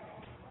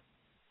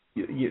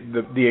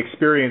the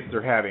experience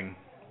they're having?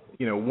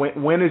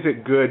 When is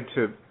it good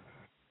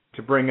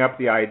to bring up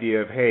the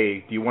idea of,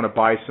 hey, do you want to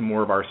buy some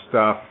more of our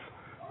stuff?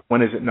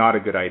 When is it not a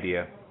good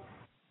idea?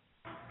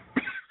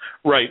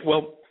 Right.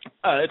 Well,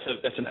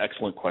 that's an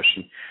excellent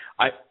question.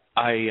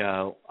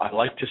 I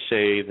like to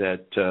say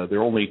that there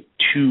are only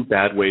two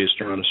bad ways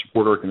to run a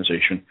support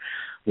organization.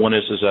 One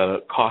is as a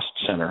cost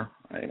center,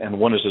 right, and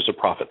one is as a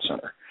profit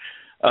center.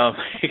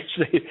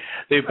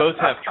 They both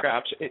have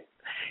traps.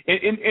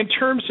 In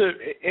terms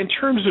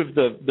of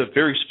the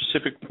very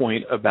specific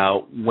point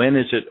about when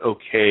is it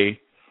okay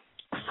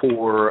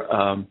for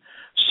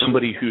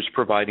somebody who's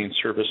providing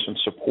service and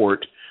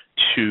support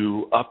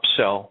to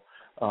upsell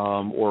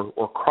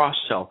or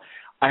cross-sell,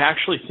 I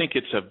actually think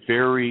it's a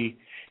very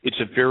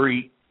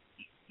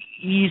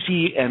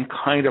easy and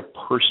kind of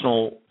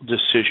personal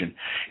decision.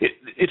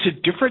 It's a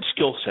different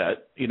skill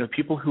set.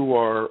 People who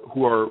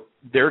are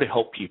there to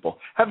help people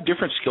have a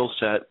different skill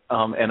set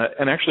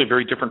and actually a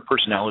very different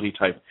personality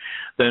type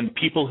than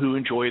people who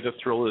enjoy the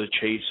thrill of the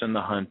chase and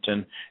the hunt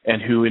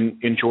and who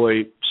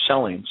enjoy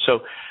selling. So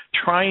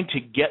trying to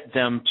get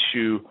them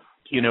to,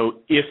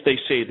 if they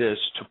say this,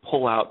 to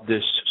pull out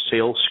this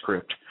sales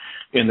script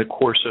in the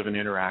course of an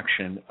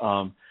interaction,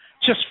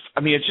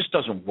 it just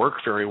doesn't work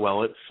very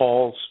well. It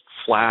falls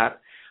flat,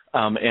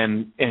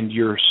 and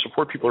your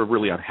support people are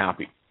really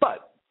unhappy.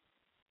 But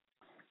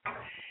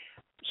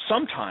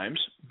sometimes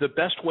the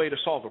best way to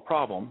solve a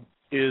problem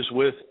is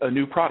with a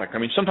new product.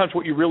 Sometimes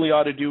what you really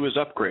ought to do is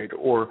upgrade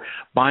or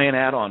buy an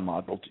add-on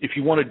module. If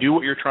you want to do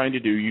what you're trying to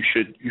do, you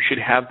should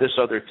have this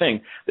other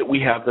thing that we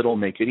have that'll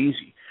make it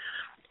easy.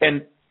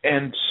 And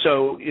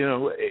so,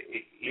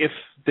 if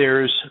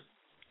there's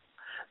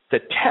the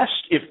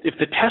test, if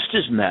the test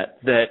is met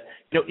that,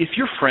 if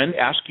your friend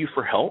asks you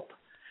for help,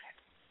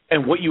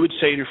 and what you would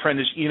say to your friend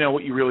is,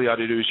 what you really ought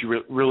to do is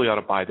you really ought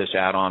to buy this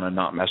add-on and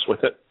not mess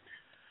with it,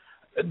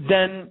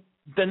 then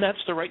that's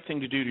the right thing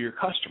to do to your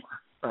customer,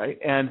 right?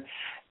 And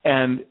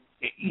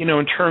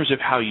in terms of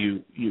how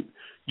you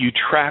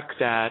track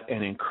that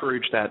and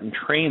encourage that and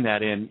train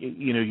that in,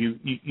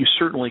 you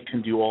certainly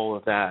can do all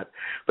of that.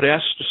 But it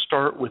has to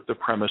start with the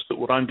premise that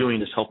what I'm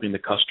doing is helping the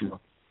customer.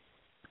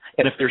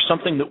 And if there's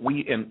something that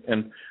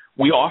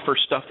we offer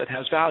stuff that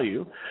has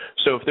value.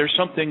 So if there's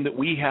something that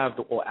we have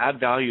that will add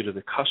value to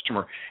the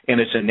customer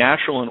and it's a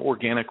natural and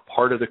organic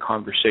part of the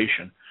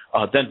conversation,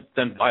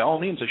 then by all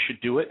means I should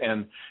do it,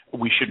 and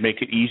we should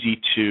make it easy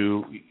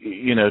to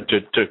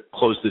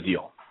close the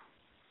deal.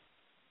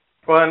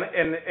 Well,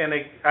 and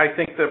I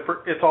think that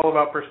it's all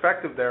about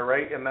perspective there,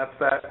 right? And that's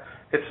that.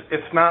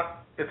 It's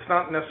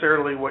not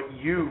necessarily what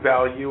you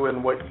value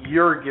and what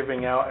you're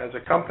giving out as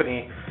a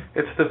company.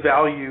 It's the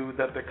value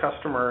that the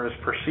customer is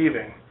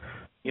perceiving.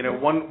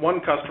 One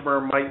customer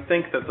might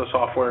think that the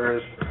software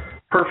is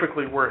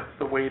perfectly worth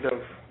the weight of,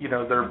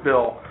 their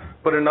bill,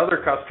 but another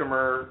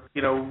customer,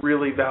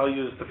 really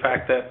values the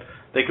fact that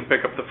they can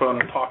pick up the phone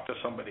and talk to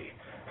somebody,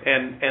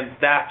 and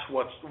that's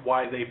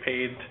why they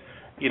paid,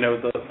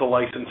 the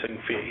licensing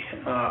fee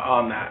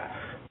on that.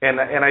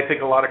 And I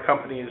think a lot of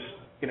companies,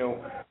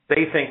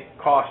 they think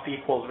cost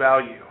equals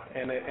value,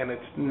 and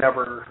it's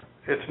never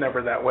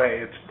that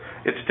way.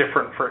 It's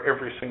different for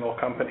every single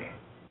company.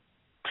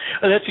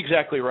 That's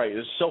exactly right.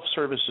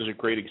 Self-service is a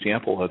great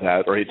example of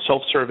that, right?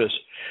 Self-service,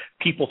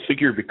 people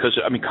figure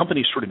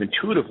companies sort of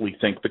intuitively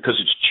think because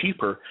it's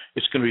cheaper,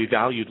 it's going to be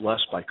valued less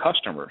by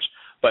customers.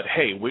 But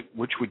hey,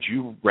 which would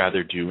you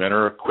rather do?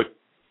 Enter a quick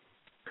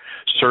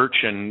search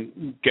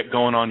and get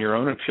going on your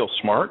own and feel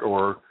smart,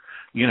 or,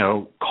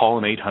 call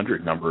an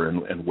 800 number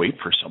and wait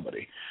for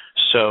somebody.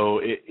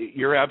 So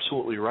you're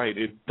absolutely right.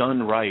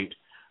 Done right,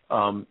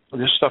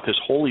 this stuff is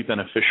wholly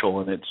beneficial,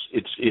 and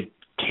it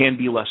can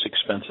be less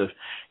expensive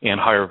and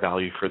higher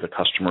value for the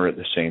customer at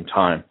the same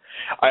time.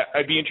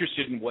 I'd be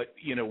interested in what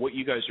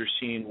you guys are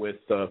seeing with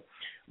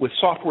with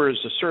software as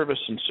a service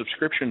and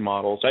subscription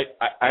models, I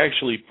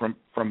actually, from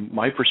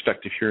my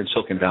perspective here in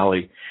Silicon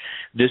Valley,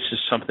 this is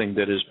something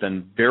that has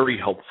been very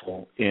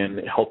helpful in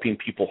helping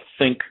people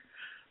think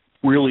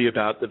really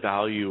about the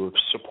value of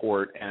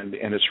support and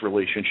its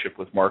relationship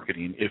with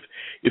marketing.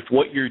 If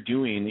what you're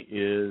doing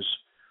is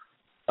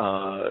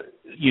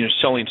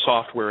selling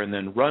software and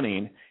then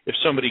running, if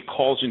somebody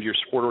calls into your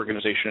support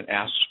organization and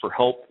asks for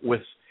help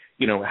with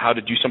how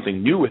to do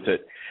something new with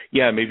it,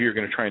 maybe you're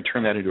going to try and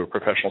turn that into a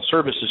professional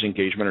services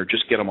engagement or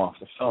just get them off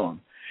the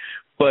phone.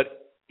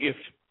 But if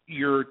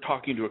you're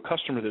talking to a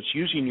customer that's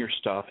using your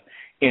stuff,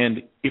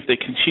 and if they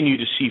continue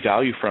to see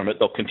value from it,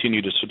 they'll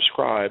continue to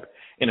subscribe,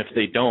 and if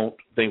they don't,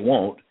 they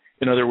won't.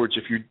 In other words,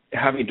 if you're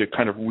having to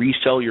kind of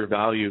resell your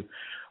value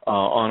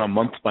on a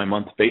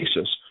month-by-month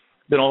basis,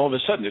 then all of a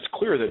sudden it's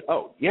clear that,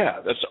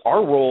 that's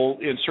our role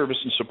in service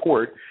and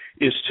support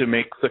is to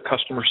make the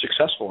customer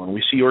successful. And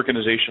we see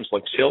organizations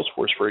like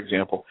Salesforce, for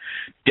example,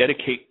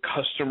 dedicate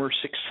customer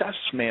success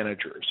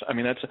managers. I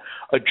mean, that's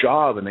a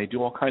job, and they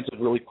do all kinds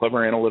of really clever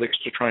analytics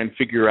to try and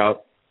figure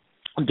out,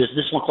 does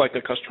this look like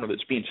a customer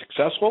that's being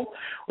successful,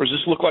 or does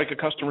this look like a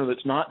customer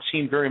that's not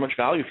seeing very much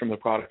value from the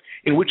product,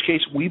 in which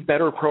case we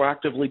better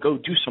proactively go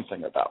do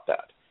something about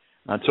that.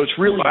 So it's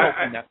really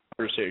helping that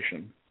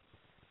conversation.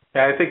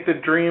 Yeah, I think the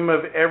dream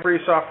of every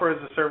software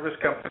as a service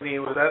company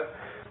was that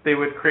they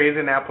would create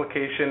an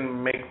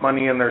application, make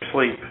money in their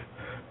sleep.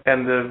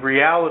 And the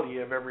reality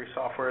of every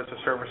software as a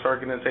service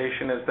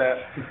organization is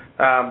that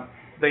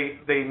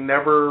they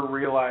never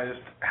realized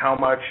how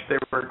much they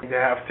were going to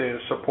have to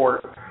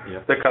support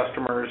the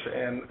customers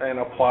and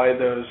apply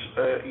those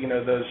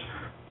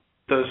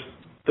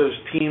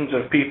teams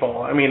of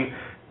people. I mean,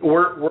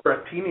 we're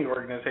a teeny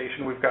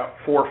organization. We've got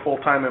 4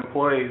 full-time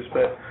employees,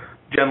 but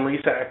Jen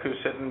Lisak, who's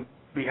sitting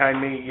behind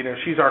me,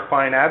 she's our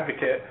client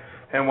advocate.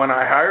 And when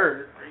I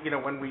hired,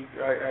 when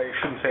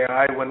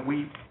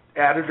we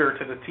added her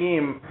to the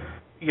team,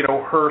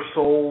 her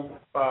sole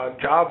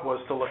job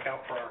was to look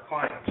out for our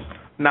clients,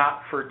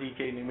 not for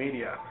DK New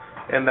Media.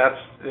 And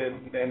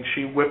and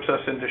she whips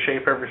us into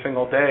shape every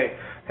single day.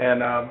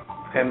 And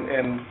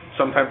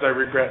sometimes I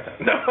regret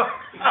that.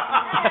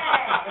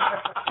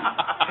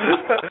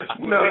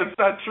 No, it's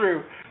not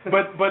true.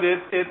 But but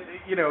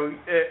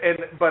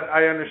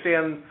I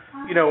understand,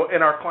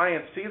 and our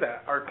clients see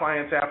that. Our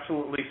clients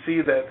absolutely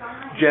see that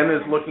Jen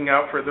is looking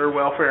out for their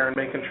welfare and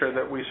making sure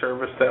that we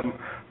service them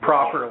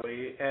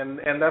properly, and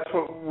that's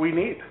what we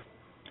need.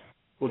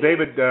 Well,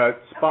 David,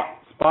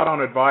 spot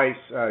on advice.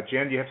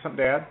 Jen, do you have something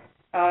to add?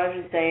 I was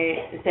just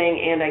saying,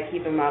 and I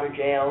keep him out of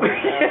jail.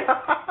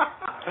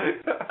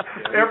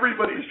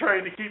 Everybody's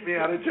trying to keep me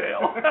out of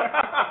jail.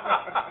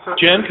 So,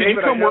 Jen, can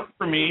you come work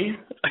for me?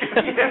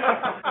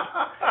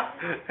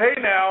 Hey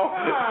now.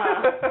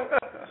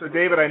 So,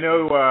 David, I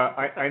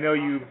know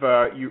you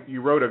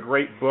wrote a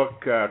great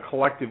book,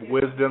 Collective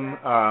Wisdom.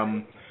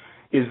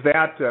 Is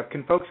that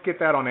can folks get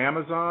that on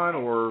Amazon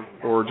or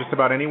just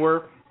about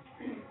anywhere?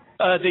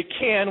 They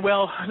can.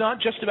 Well,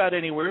 not just about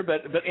anywhere,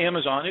 but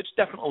Amazon. It's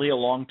definitely a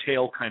long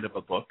tail kind of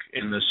a book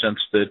in the sense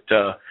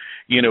that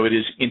it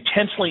is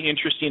intensely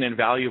interesting and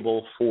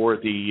valuable for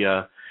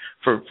the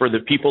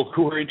people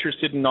who are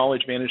interested in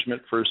knowledge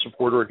management for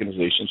support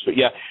organizations. But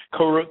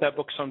co-wrote that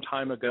book some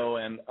time ago,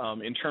 and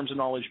in terms of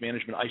knowledge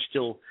management, I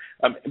still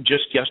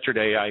just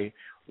yesterday I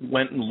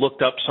went and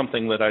looked up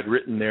something that I'd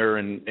written there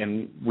and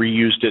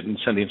reused it and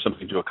sending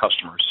something to a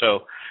customer.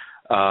 So.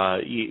 I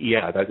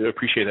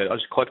appreciate that.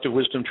 Collective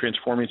Wisdom: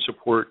 Transforming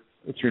Support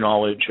Through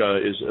Knowledge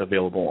is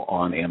available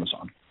on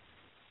Amazon.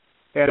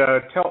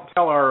 And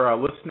tell our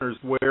listeners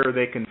where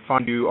they can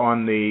find you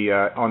on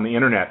the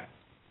internet.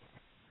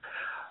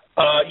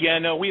 I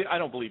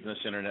don't believe in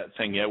this internet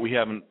thing yet. We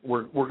haven't.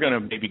 We're going to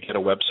maybe get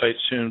a website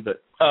soon,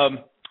 but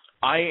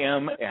I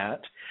am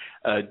at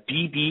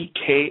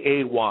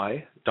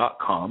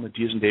dbkai.com.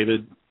 D as in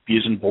David, B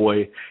as in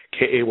boy,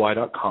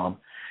 KAY.com.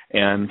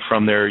 And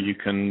from there, you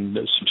can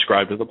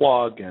subscribe to the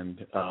blog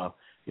and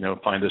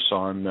find us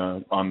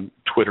on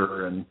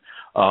Twitter and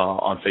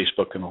on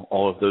Facebook and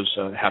all of those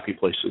happy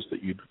places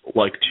that you'd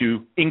like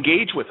to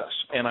engage with us.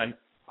 And I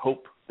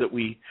hope that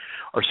we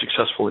are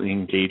successful in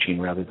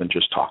engaging rather than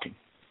just talking.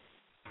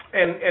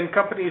 And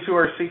companies who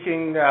are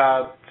seeking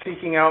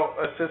out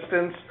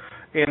assistance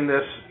in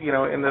this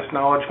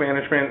knowledge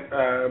management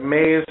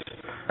maze,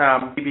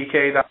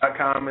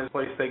 dbk.com is the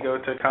place they go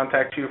to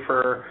contact you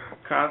for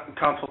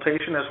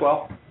consultation as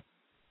well.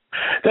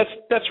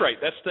 That's right.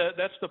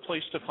 That's the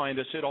place to find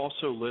us. It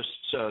also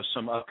lists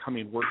some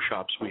upcoming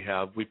workshops we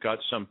have. We've got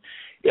some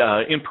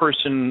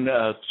in-person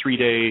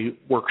 3-day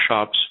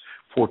workshops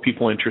for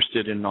people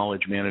interested in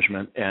knowledge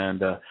management,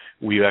 and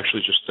we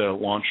actually just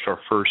launched our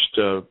first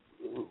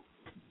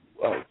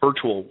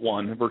virtual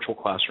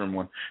classroom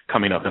one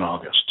coming up in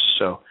August.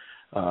 So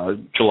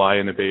July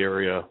in the Bay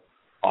Area,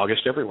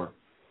 August everywhere.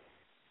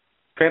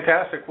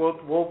 Fantastic.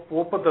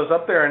 We'll put those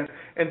up there.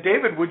 And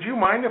David, would you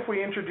mind if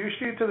we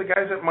introduced you to the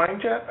guys at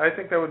MindJet? I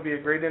think that would be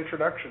a great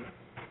introduction.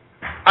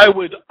 I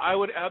would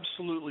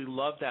absolutely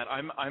love that.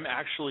 I'm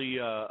actually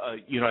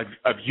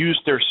I've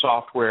used their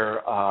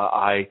software.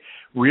 I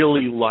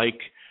really like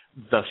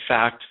the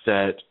fact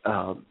that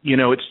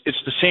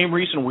it's the same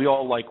reason we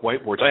all like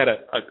whiteboards. I had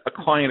a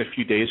client a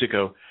few days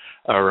ago,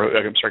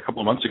 a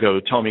couple of months ago,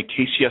 telling me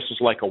KCS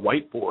is like a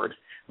whiteboard.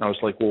 And I was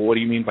like, well, what do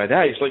you mean by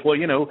that? He's like, well,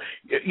 you know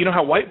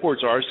how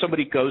whiteboards are.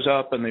 Somebody goes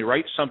up and they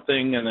write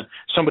something, and then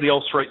somebody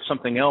else writes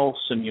something else,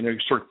 and you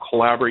sort of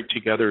collaborate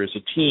together as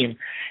a team.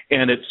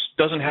 And it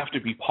doesn't have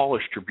to be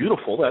polished or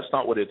beautiful. That's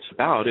not what it's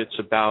about. It's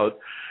about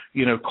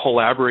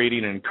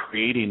collaborating and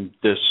creating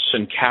this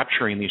and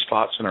capturing these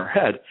thoughts in our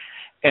head.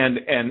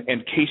 And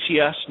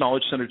KCS,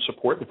 Knowledge Centered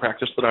Support, the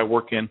practice that I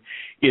work in,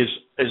 is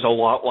a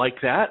lot like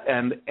that,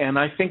 and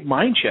I think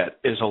MindJet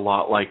is a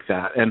lot like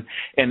that, and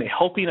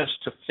helping us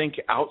to think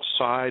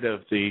outside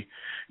of the,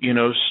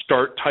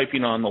 start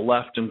typing on the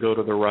left and go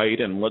to the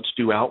right, and let's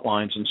do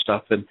outlines and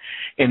stuff, and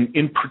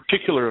in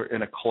particular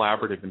in a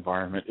collaborative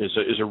environment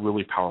is a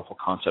really powerful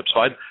concept. So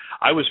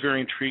I was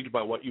very intrigued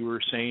by what you were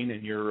saying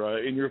in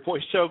your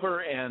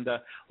voiceover, and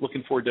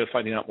looking forward to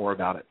finding out more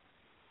about it.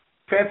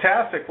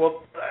 Fantastic.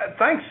 Well,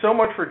 thanks so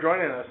much for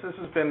joining us. This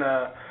has been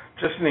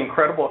just an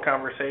incredible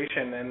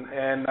conversation,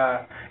 and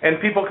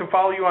people can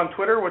follow you on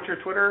Twitter. What's your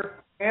Twitter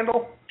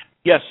handle?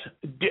 Yes,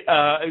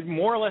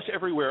 more or less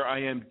everywhere. I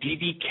am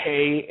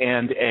DBK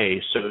and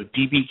A, so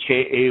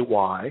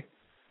DBKAY,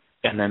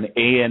 and then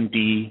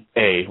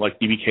ANDA, like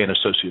DBK and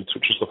Associates,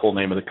 which is the full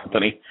name of the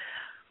company.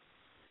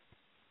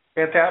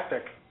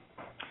 Fantastic.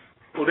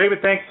 Well,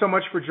 David, thanks so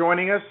much for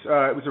joining us.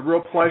 It was a real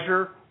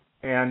pleasure,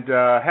 and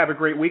have a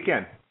great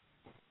weekend.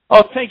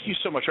 Oh, thank you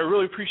so much. I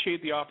really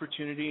appreciate the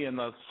opportunity and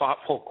the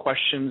thoughtful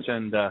questions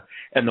and the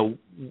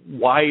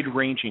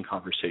wide-ranging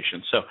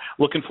conversation. So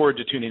looking forward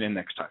to tuning in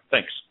next time.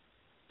 Thanks.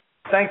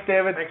 Thanks,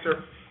 David. Thanks,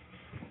 sir.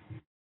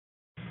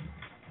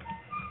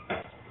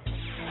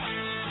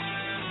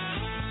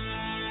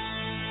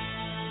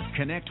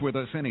 Connect with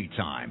us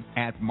anytime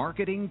at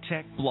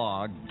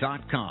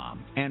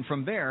marketingtechblog.com. And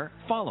from there,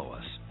 follow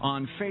us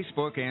on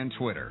Facebook and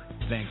Twitter.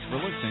 Thanks for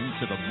listening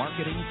to the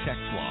Marketing Tech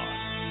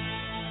Blog.